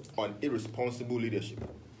falls on irresponsible leadership,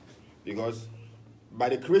 because by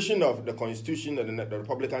the creation of the constitution and the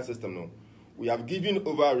republican system, we have given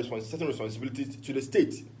over certain responsibilities to the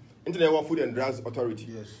state, International Food and Drugs Authority.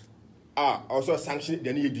 Yes. Also sanctioned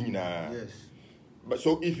the yes. But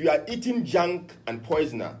so if you are eating junk and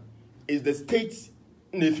poisoner, is the state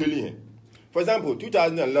feeling? For example,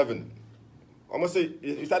 2011, almost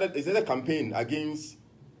it started a campaign against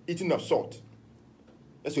eating of salt.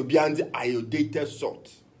 So beyond the iodinated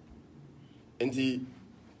salt, and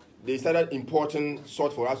they started importing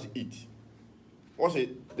salt for us to eat. Also,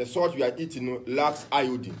 the salt we are eating lacks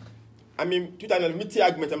iodine. I mean, 2011,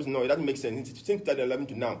 argument, no, it doesn't make sense. Since 2011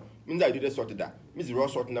 to now, means I do the salt that means raw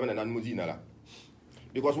salt and muzina.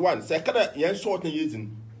 Because one, second, yen salt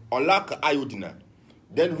using or lack iodine,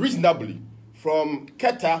 then reasonably from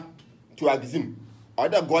Keta to Agzim,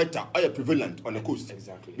 either goiter or prevalent on the coast.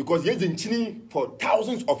 Exactly. Because yen in Chini for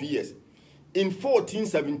thousands of years. In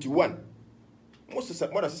 1471, more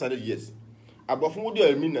than 600 years,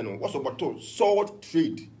 Abafumudio Elminano was about salt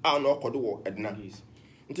trade. I know Kodo Edna.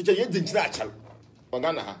 Nti ye din china achal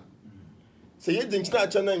ogana ha se ye din china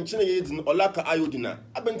achal na nchina ye din olaka iodine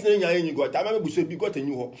abentene nya enyi go ta ma mebuso bi got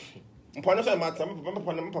enyi ho mpano so ma ta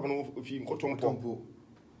papa no fi nkotompo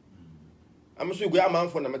amso go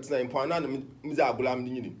amanfo na metena mpano na miza agula am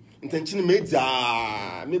nyini ntanchina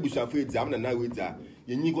meza mebuso afo eza am na we eza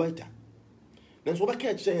yenyi go ita then so back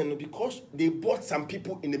here because they bought some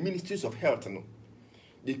people in the ministries of health no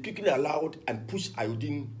they quickly allowed and pushed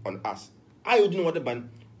iodine on us. Iodine what the ban.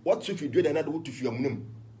 What if you do another what if you are munum?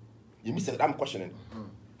 You miss it. I'm questioning.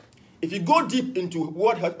 If you go deep into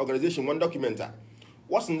World Health Organization, one document,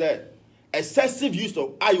 what's in there? Excessive use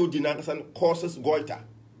of iodine causes goiter.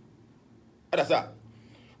 That's that.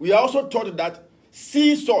 We are also taught that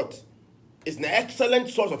sea salt is an excellent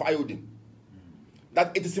source of iodine.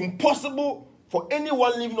 That it is impossible for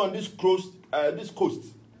anyone living on this coast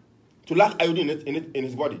to lack iodine in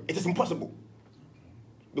his body. It is impossible.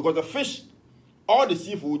 Because the fish, all the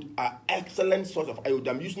seafood are excellent source of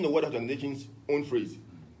iodine. I'm using the World Health Organization's own phrase.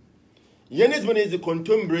 Yenis when is the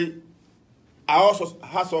contemporary also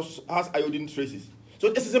has iodine traces. So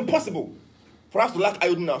this is impossible for us to lack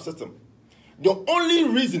iodine in our system. The only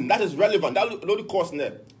reason that is relevant, that only cause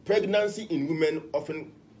pregnancy in women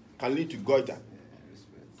often can lead to goiter.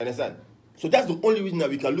 Understand? So that's the only reason that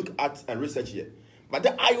we can look at and research here. But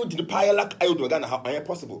the iodine, the pile lack iodine, how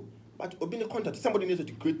possible? But obeying the contact, somebody needs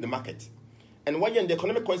to create the market. And one year, the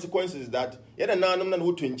economic consequences is that they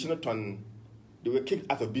were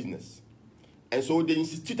kicked out of business. And so they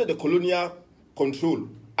instituted the colonial control.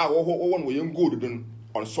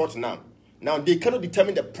 On salt now. Now they cannot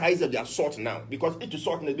determine the price of their salt now because each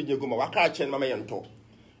salt in the video go into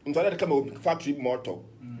the factory motor.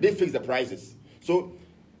 They fix the prices. So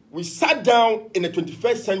we sat down in the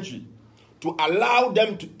 21st century to allow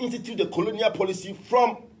them to institute the colonial policy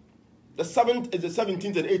from the 17th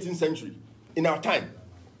and 18th century in our time,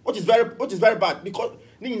 which is very bad because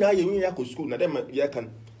school na them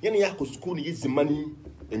can school is the money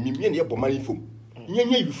and you money from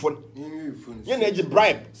you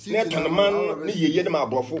bribe near ton man ye them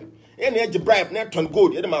abrofo you bribe near ton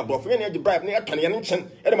gold you them abrofo you bribe near ton yanchin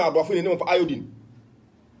you them abrofo in the name of iodine.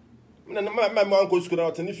 My uncle school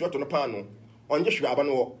out and if you're on a panel on just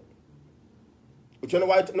abano which no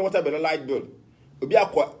water bill light bill obi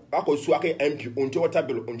akwa suake MP on water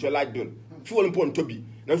bill on light bill fuel impon to be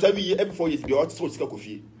now every 4 years be out so sika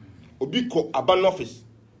kofi obi ko aban office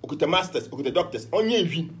okuta masters okuta doctors onye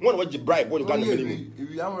evi one what you bribe what you can minimum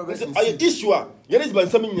are issue yen is ban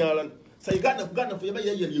some nyalan say Ghana for you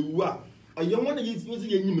yewu a aye one use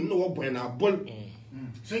yenyim no wo bon na bol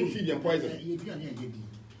so feed them poison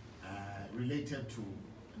related to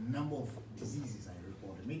number of diseases I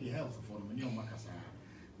reported maybe health for many of makasa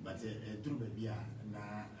but through baby na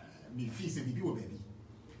me fees and people baby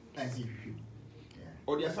as you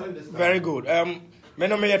very good. Me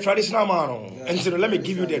a traditional man, and so let me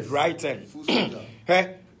give you the right thing.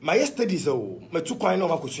 Hey, my studies my two coin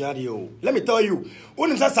over kusuari let me tell you,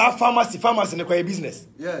 when it's our pharmacy in the quiet business,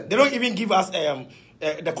 they don't even give us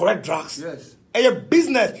the correct drugs. Yes. A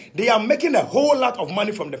business, they are making a whole lot of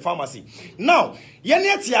money from the pharmacy. Now, with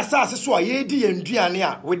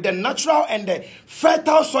the natural and the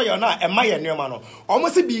fertile soil now, and my man,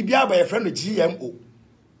 almost be by a friend of GMO.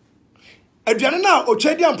 Aduane na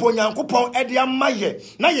ochedi ampo nyankopon ede amaye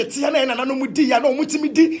na yete na nananom mudi ya na omutimi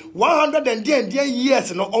di 110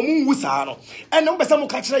 years no omunwu saa no ene mbesa mu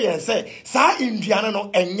ka kire yen se saa induane no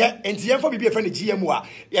enye enti yen for bibia friend GMO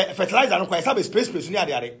a fertilizer no kwa sabe space ni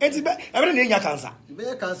ade ade enti be ebe na nya cancer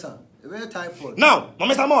ebe typhoid. Now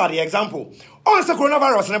mama sama wa the example on se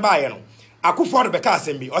coronavirus ne ba ye no akufo de be ka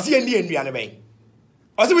asem bi o se yen di induane ben.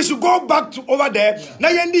 Also we should go back to over there na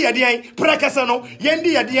yen di ye den prekese no yen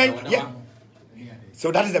di ye den So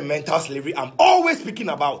that is the mental slavery I'm always speaking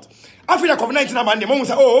about. After the COVID-19 about the mom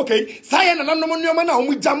say, oh, okay, science and no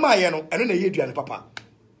we jama no, and then they papa.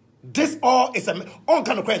 This all is all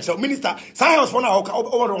kind of crunch. So minister, science for now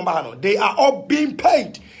over they are all being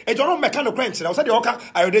paid. And you don't make kind of crunch. I said the oka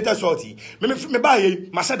iodata salty. Me buy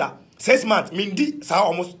Masada 6 months. Mindi sa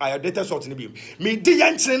almost iodata salty ni bi. Mindi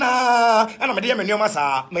yanchina and I'm a dear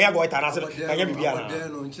masa. May I go it and answer? I get be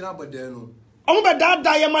I'm that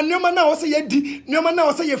diamond, no man now say ye di, no man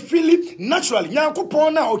now say ye feel it naturally. Yanko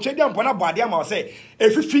pona or chediam pona badiam say a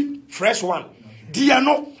fresh one. Dia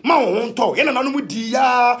no, ma won to. Ye na no mu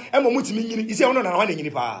dia, e mo mutimi nyini. Isi ono na wan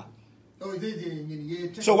nyini pa.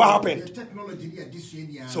 So what happened?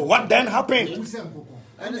 So what then happened? You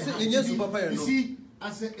see,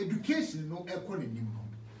 as education no economy no,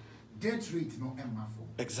 debt rate no emafo.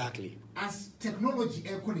 Exactly. As technology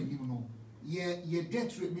economy no. Yeah,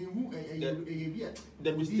 debt rate mean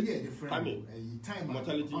time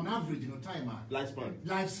mortality on average,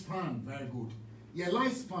 lifespan very good. Yeah,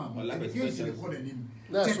 lifespan education economy,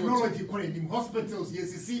 technology economy, hospitals.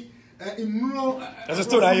 Yes, you see. In rural, that's a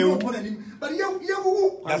story. But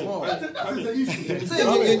that's the issue. So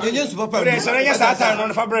super yes,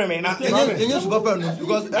 on Fabreme. Yes, super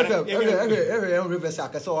because every river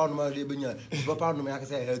sack I saw on my Libya. Super no I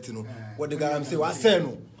say health no. What the guy say what say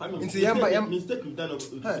no. Mistake we've done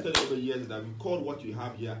over years that we call what you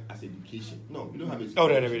have here as education. No, we don't have it. Oh,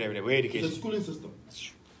 we education. It's a schooling system.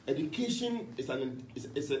 Education is an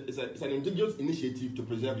indigenous initiative to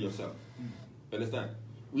preserve yourself. You understand?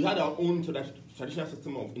 We had our own traditional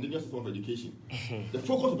system of indigenous system of education. The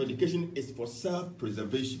focus of education is for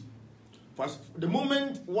self-preservation. For the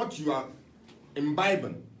moment what you are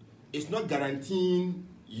imbibing is not guaranteeing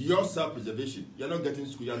your self-preservation, you're not getting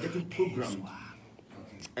school, you're getting programmed.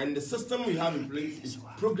 And the system we have in place is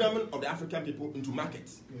programming of the African people into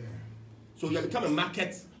markets. So you have become a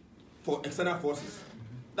market for external forces.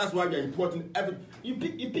 That's why we are important. You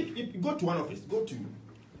go to one office, go to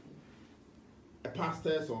a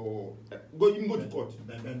pastors or you can go to court.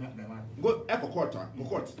 Go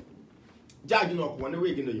court. Judge you know when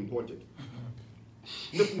we get imported.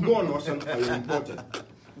 Go on or something are imported.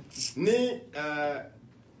 Ne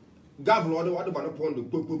governor what about upon the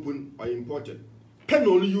pupun are imported. Pen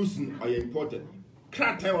only using are imported.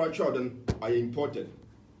 Crack terror children are imported.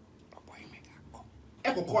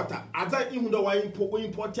 Echo quarter, as I even though I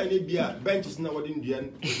import any beer, benches now in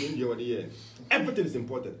India or the year. Everything is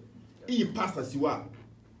imported. Pastors you are.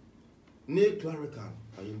 Ne clerical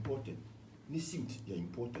are imported. Ne suit you are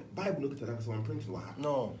imported. Bible look at one print.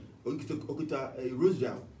 No. Okita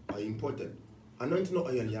rosary are imported. Anointing no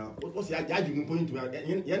oil ya. What's the idea you point to me?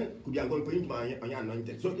 Yen could be going point to my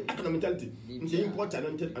anointed. So the economic mentality. You import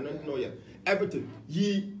anointed oil. Everything.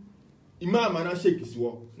 Ye Imam and Sheikh is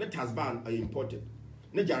war. Net has banned are imported.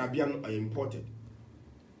 Ne Jarabian are imported.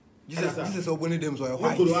 This is opening them so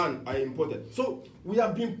white. Quran are imported. So we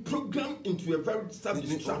have been programmed into a very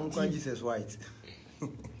self-destructive. Jesus white.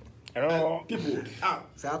 People.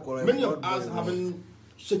 Many of us haven't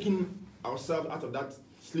shaken ourselves out of that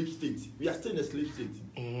sleep state. We are still in a sleep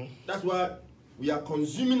state. That's why we are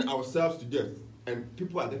consuming ourselves to death, and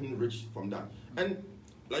people are getting rich from that. And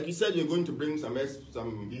like you said, you're going to bring some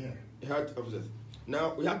health officers.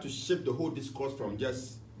 Now we have to shift the whole discourse from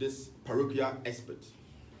just this parochial expert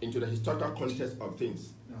into the historical context of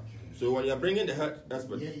things. So when you're bringing the health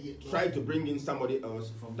expert, try to bring in somebody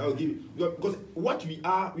else that will give you, because what we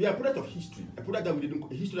are a product of history, a product that we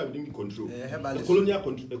didn't control, a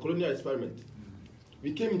colonial experiment.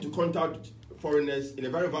 We came into contact with foreigners in a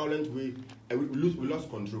very violent way, and we lost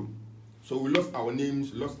control. So we lost our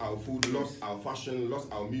names, lost our food, lost our fashion,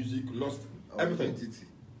 lost our music, lost everything.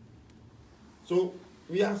 So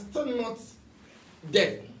we are still not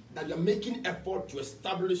there. That you are making effort to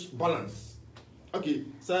establish balance. Okay,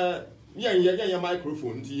 so yeah,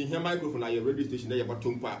 microphone. Here microphone at your radio station. There,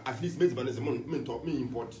 at least make balance. Me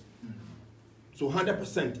import. So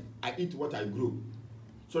 100%, I eat what I grow.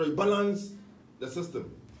 So you balance the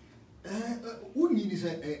system. What means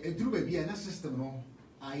a true baby and a system? No,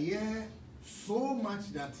 I hear so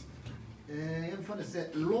much that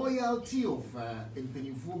loyalty of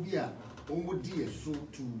phobia almost dear so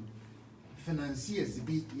to. Financiers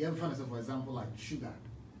be for example like sugar.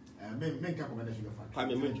 Men can't command sugar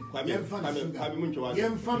factory.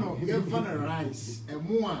 Rice and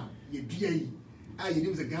more ye DA. You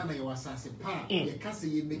use a Ghana you was as a pa. You can say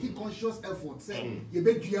you making conscious effort. Say you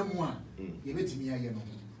bet you more. You bet me you know.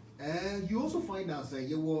 You also find out say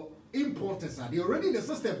you were importers. They already in the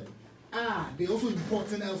system. They also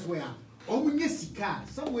importing elsewhere.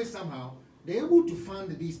 Somewhere somehow they're able to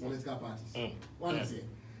fund these political parties. What I say.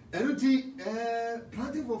 Everything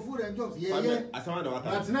planting for food and jobs. Yeah.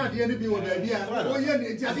 But now the enemy will be here. Oh yeah,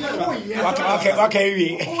 Okay.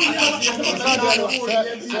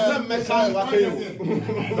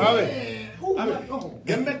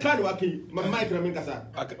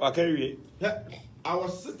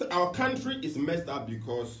 Our country is messed up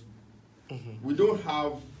because we don't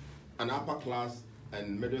have an upper class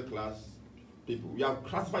and middle class people. We have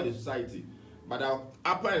classified the society, but our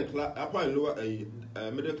upper and lower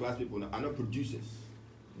middle class people are not producers.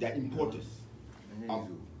 They are importers of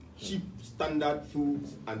cheap standard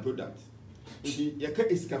foods and products. If you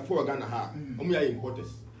is for Ghana, we are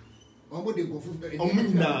importers. They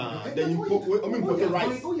import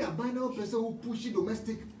rice. Oh yeah, by now person who push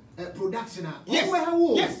domestic production.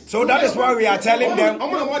 Yes. So that is why we are telling them.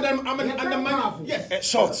 Yes.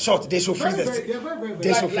 Short. They should freeze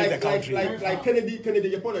the country. Like Kennedy,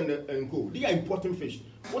 Japan and Co. They are importing fish.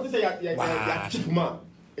 What is they are cheap man,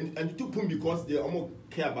 and you took them because they almost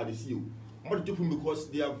care about the seal. What took them because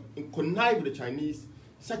they have connived with the Chinese,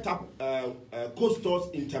 set up coast stores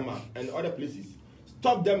in Tema and other places.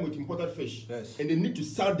 Stop them with imported fish, and they need to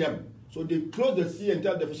sell them. So they close the sea and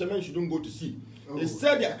tell the fishermen shouldn't go to sea. They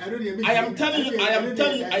said that I am telling you,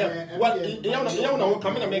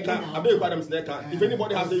 if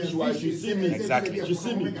anybody has an issue, you see me. Exactly. You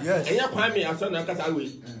see me. Yes.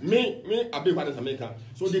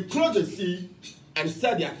 So they close the sea and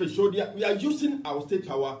sell their fish. So we are using our state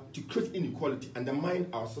power to create inequality, undermine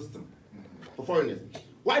our system for foreigners.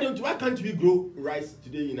 Why can't we grow rice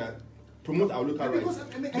today in a promote our local rights?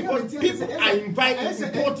 Because people are invited to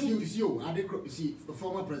support you. See,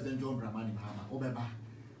 former President John Dramani Mahama, Obeba,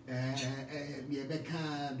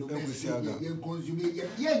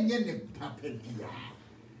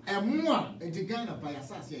 and more a Ghana by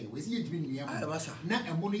assassin, we see it being now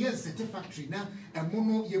a money factory now, and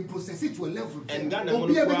mono you process it to a level. And Ghana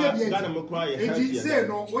say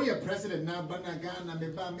no, we are president now, but Ghana,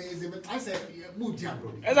 but I said,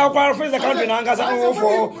 Mutiabro. As our power freeze the country, and I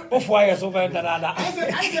for fires over that.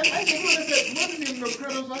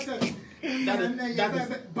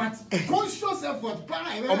 But conscious effort,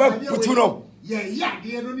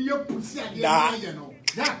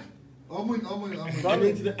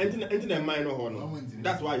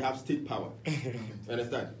 That's why you have state power.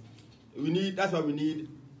 Understand? That's why we need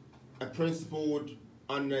a principled,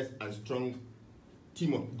 honest, and strong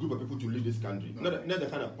group of people to lead this country. Not the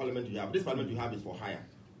kind of parliament you have. This parliament you have is for hire.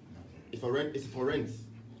 It's for rent. It's for rents.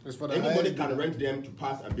 Anybody can rent them to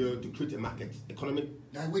pass a bill to create a market, economic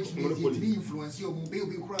monopoly.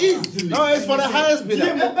 Easily. No, it's for the highest bidder.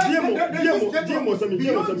 GMO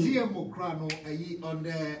on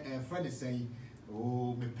the friend is saying,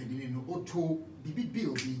 oh, me pedini no auto BB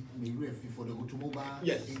bill me refi for the automobile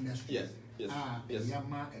industry. Yes.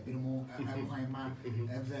 Yama, a bit more,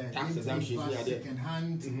 tax exemptions, second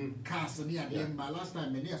hand cars, and last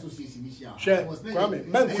time, many association issue.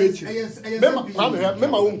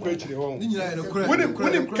 Remember, own question. When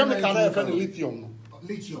it chemical lithium.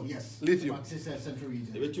 Lithium, yes. Lithium. Central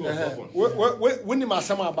region. When you must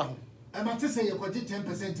some about. I'm not saying you got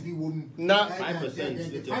 10% to be woman. Now,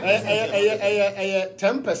 5%.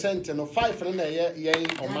 10% and 5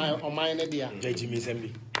 on mine idea.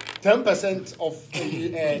 10% of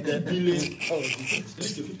the billion.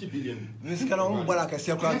 50 billion. This kind of like a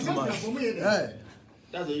separate too much.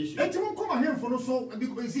 That's the issue. And you come here for so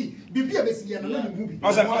because you see, be a bit of movie.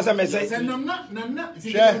 As I may say,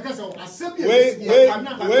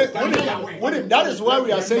 that is why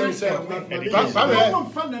we are saying, sir.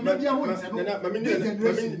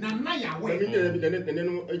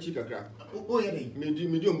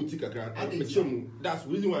 That's the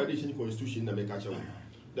reason why they change the constitution in the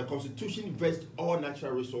The constitution vests all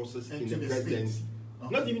natural resources in the presidency.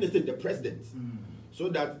 Not even the state, the president. So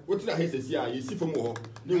that what I say here, you see from more,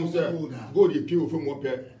 you go the pew from what we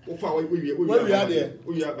are there.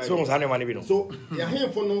 So you are here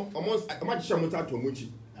for no almost a much shamata to Muchi.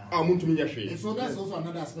 So that's also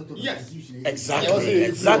another aspect of the constitution.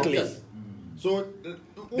 Exactly. So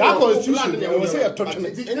that constitution, was say a touching. A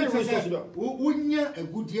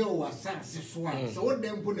good deal was successful. So what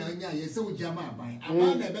them put on ya, so Jama by a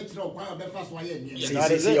man a better or quite a fast way.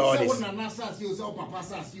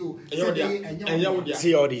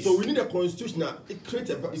 So we need a constitution that it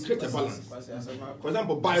creates a balance. For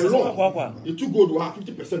example, by law, the two gold will have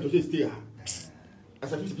 50% to stay here.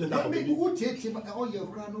 As a 50%, who takes all your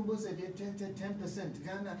crown numbers at 10%.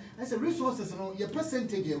 Ghana as a resources and all your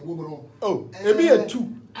percentage of woman. Oh, maybe a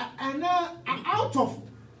 2. And out of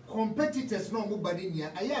competitors no nobody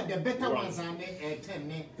near. I the better ones are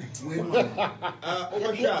 10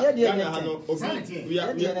 we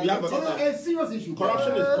have a serious issue.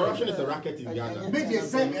 Corruption is a racket in Ghana. Maybe a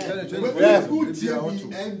good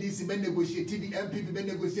MDC men negotiating, the MPP men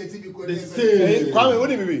negotiating because the same. Kwame,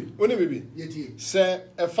 what baby? Say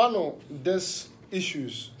a funnel these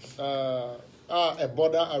issues are a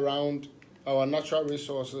border around our natural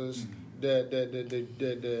resources,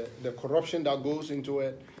 the corruption that goes into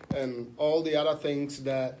it, and all the other things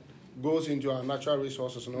that goes into our natural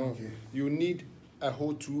resources. No, okay. You need a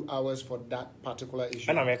whole 2 hours for that particular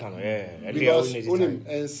issue. Because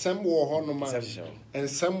and some war honoma and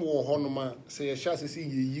some war honoma say a chance see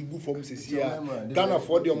ye go from Cecilia Ghana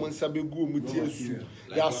for the Monsabe go mutie.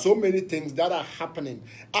 There are so many things that are happening.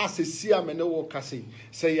 As a Sia Meno Kasi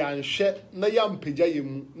say and share na yam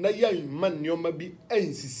pejayemu na yam man yoma bi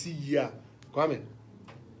NCC ya. Kwame,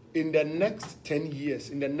 in the next 10 years,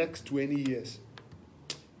 in the next 20 years.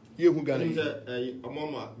 You Ghana.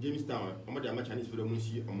 James Town, Chinese for the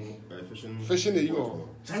Munsi, fishing the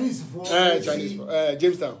Chinese for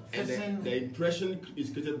James Town. The impression is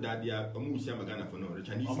created that they are Musia Magana for no. The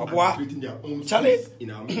Chinese are creating their own Charlie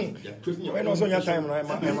in our midst. They are creating their own time, right?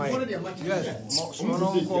 Yes.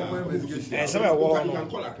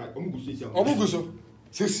 Omuguso.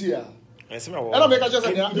 Cecilia. And I make just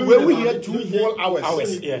when we here 2 full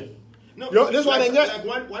hours. Yeah. No, this one just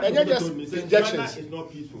injections. Ghana is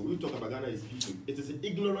not peaceful. We talk about Ghana is peaceful. It is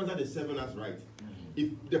ignorance that is serving us right.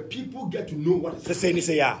 If the people get to know what is things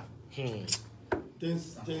you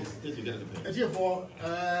get at the for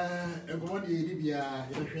Libya,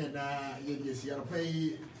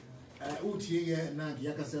 Uti na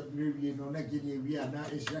Yakasa Miri no Nagini, we are now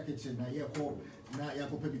is Yakitchen, na Yako, na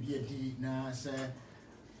Yakope na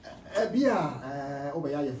Bia,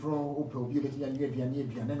 Obaya from Opel, Beauty and Nebia,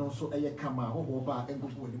 and also a Kama, Hoba, and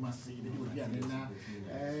Google, you must see the Biana,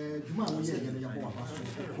 Juma, and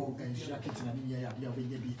Shakit and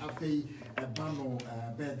Yabi, Afe, Bano,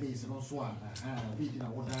 birthdays, and also beating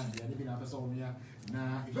our dad, and living up as Sonia,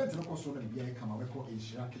 na events and also the Bia Kama, we call a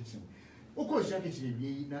Shakitchen. Oko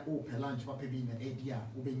Shakitchen, na Opel lunch, Papa being an Edia,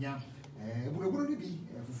 Ubenya, would be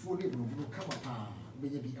for fully come up. Be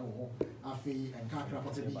Afi and Katra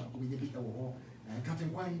Potabi, we be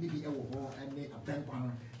Cotton Wine, be a war, and a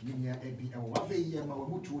Banquan, Linia, Ebi, Afi,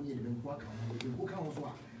 Mawamutu, near the Banquaka,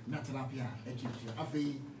 Bukawa, Natalapia,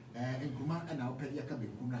 Afi, and Kuma, and our Pediaka,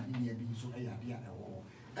 Kuna, near being so a war.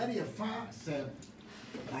 And a far said,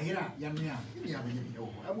 Ahira, Yamia,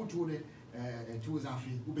 I would to choose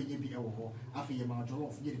Afi, who be a war, Afi,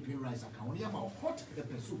 Yamajolof, near the Pirize account, Yama, hot the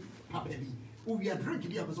pursuit, Happy. We are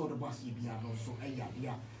drinking the episode of Bossy Piano, so a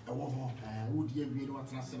idea, a woman, would you be no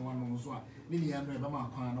trust in one of those? Ninian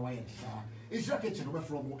Rebama Kwana, it's your kitchen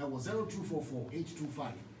from 0244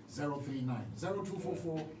 825 039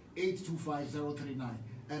 0244 825 039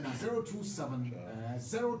 and 027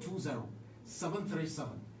 020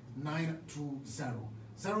 737 920.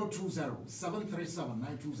 020 737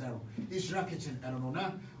 920 is your kitchen. I don't know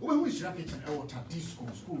now. When we share kitchen, our disco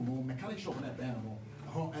school, mechanic shop, and a banner.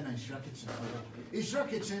 And Ishra Kitchen. Ishra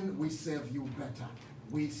Kitchen, we serve you better.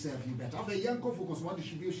 We serve you better. After young focus one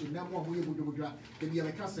distribution, now more we would do the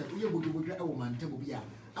Biacasa, we would do a woman, Tebubia.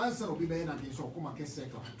 Answer will be better than so come a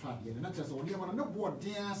sector trap yet. And not just only one no board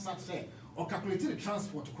dear such or calculated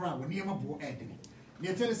transport crowd when near my board ending.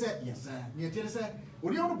 Near Tell said, yes, sir. Near Tell said,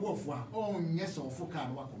 what do you want to for? Oh, yes, or for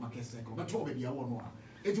car, what come a sector, but told me I won't know.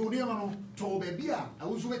 It will never know told baby. I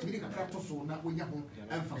was waiting to crack to so not when you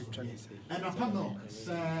emphasis. And a panel,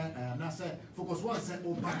 sir, Nasa, focus one set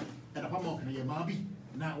all back, and a panel can hear Mabi.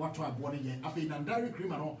 Now, what I born in a fin and direct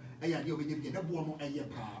criminal, a year will get a woman a year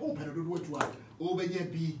power. Open a good to over year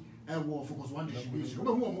be a war focus one distribution.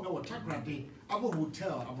 Our Takoradi, our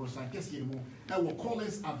hotel, our Sankesi, our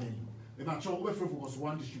Collins Avenue. About your way focus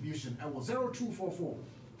one distribution. I was 0244.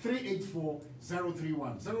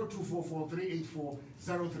 384-031 0244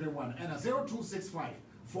 384-031 and 0265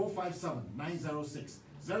 457 906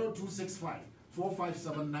 0265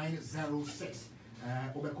 457 906.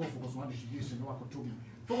 Obeko Focus One Distribution, no Akotobi.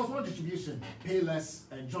 Focus One Distribution, pay less,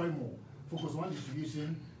 enjoy more. Focus One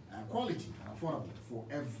Distribution, quality and affordable for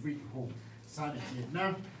every home. Sanity.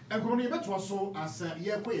 Now, I'm going to bet also as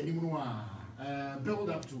build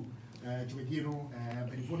up to.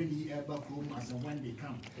 Before the back room as when they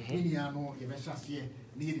come. Indiano, Yeveshasia,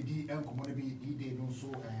 near the Commodity, they don't so,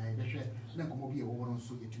 Nankomobi over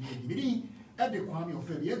so it may be at the Kwame of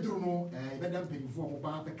Yedrono, Bedam Penny for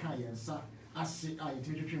Baba Kaya and Sa, as I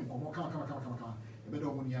take him, Kama,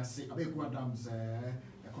 Bedomonia, say, Abeko Adams,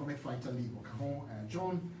 Economic Fighter League,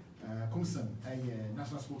 John Kumson, a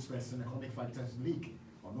national spokesperson, Economic Fighters League.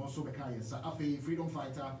 no so be kai sa afi freedom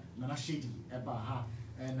fighter Nana Shady eba ha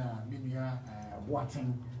and minia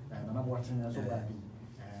Boateng Nana Boateng so ba bi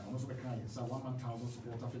also be kai sa 1,000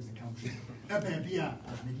 support fix the country eba bia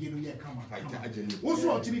me no ye kama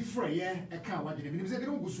also to be free e ka wa de me say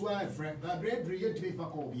dem gusu a free ba bread ye to be fa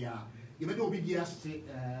ko bia you better be bia stay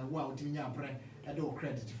wow to nya pre e do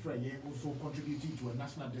credit free ye also contributing to a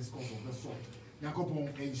national discourse of the sort yakopon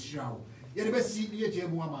e shraw ye be si ye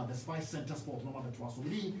jemu ama the Spice Center Sport no ma beto aso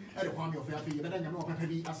ni e de kwame of afi ye better nyame opapa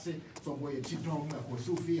bi ase so boy chidon ko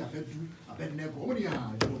sofi abedu abednego omni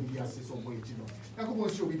a do bi ase so boy chidon yakopon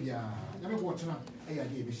si obi bia nyame ko tena e ya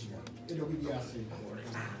de e be shia e do bi ase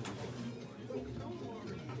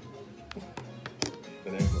I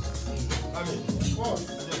mean, what?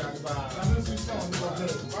 I don't see sound.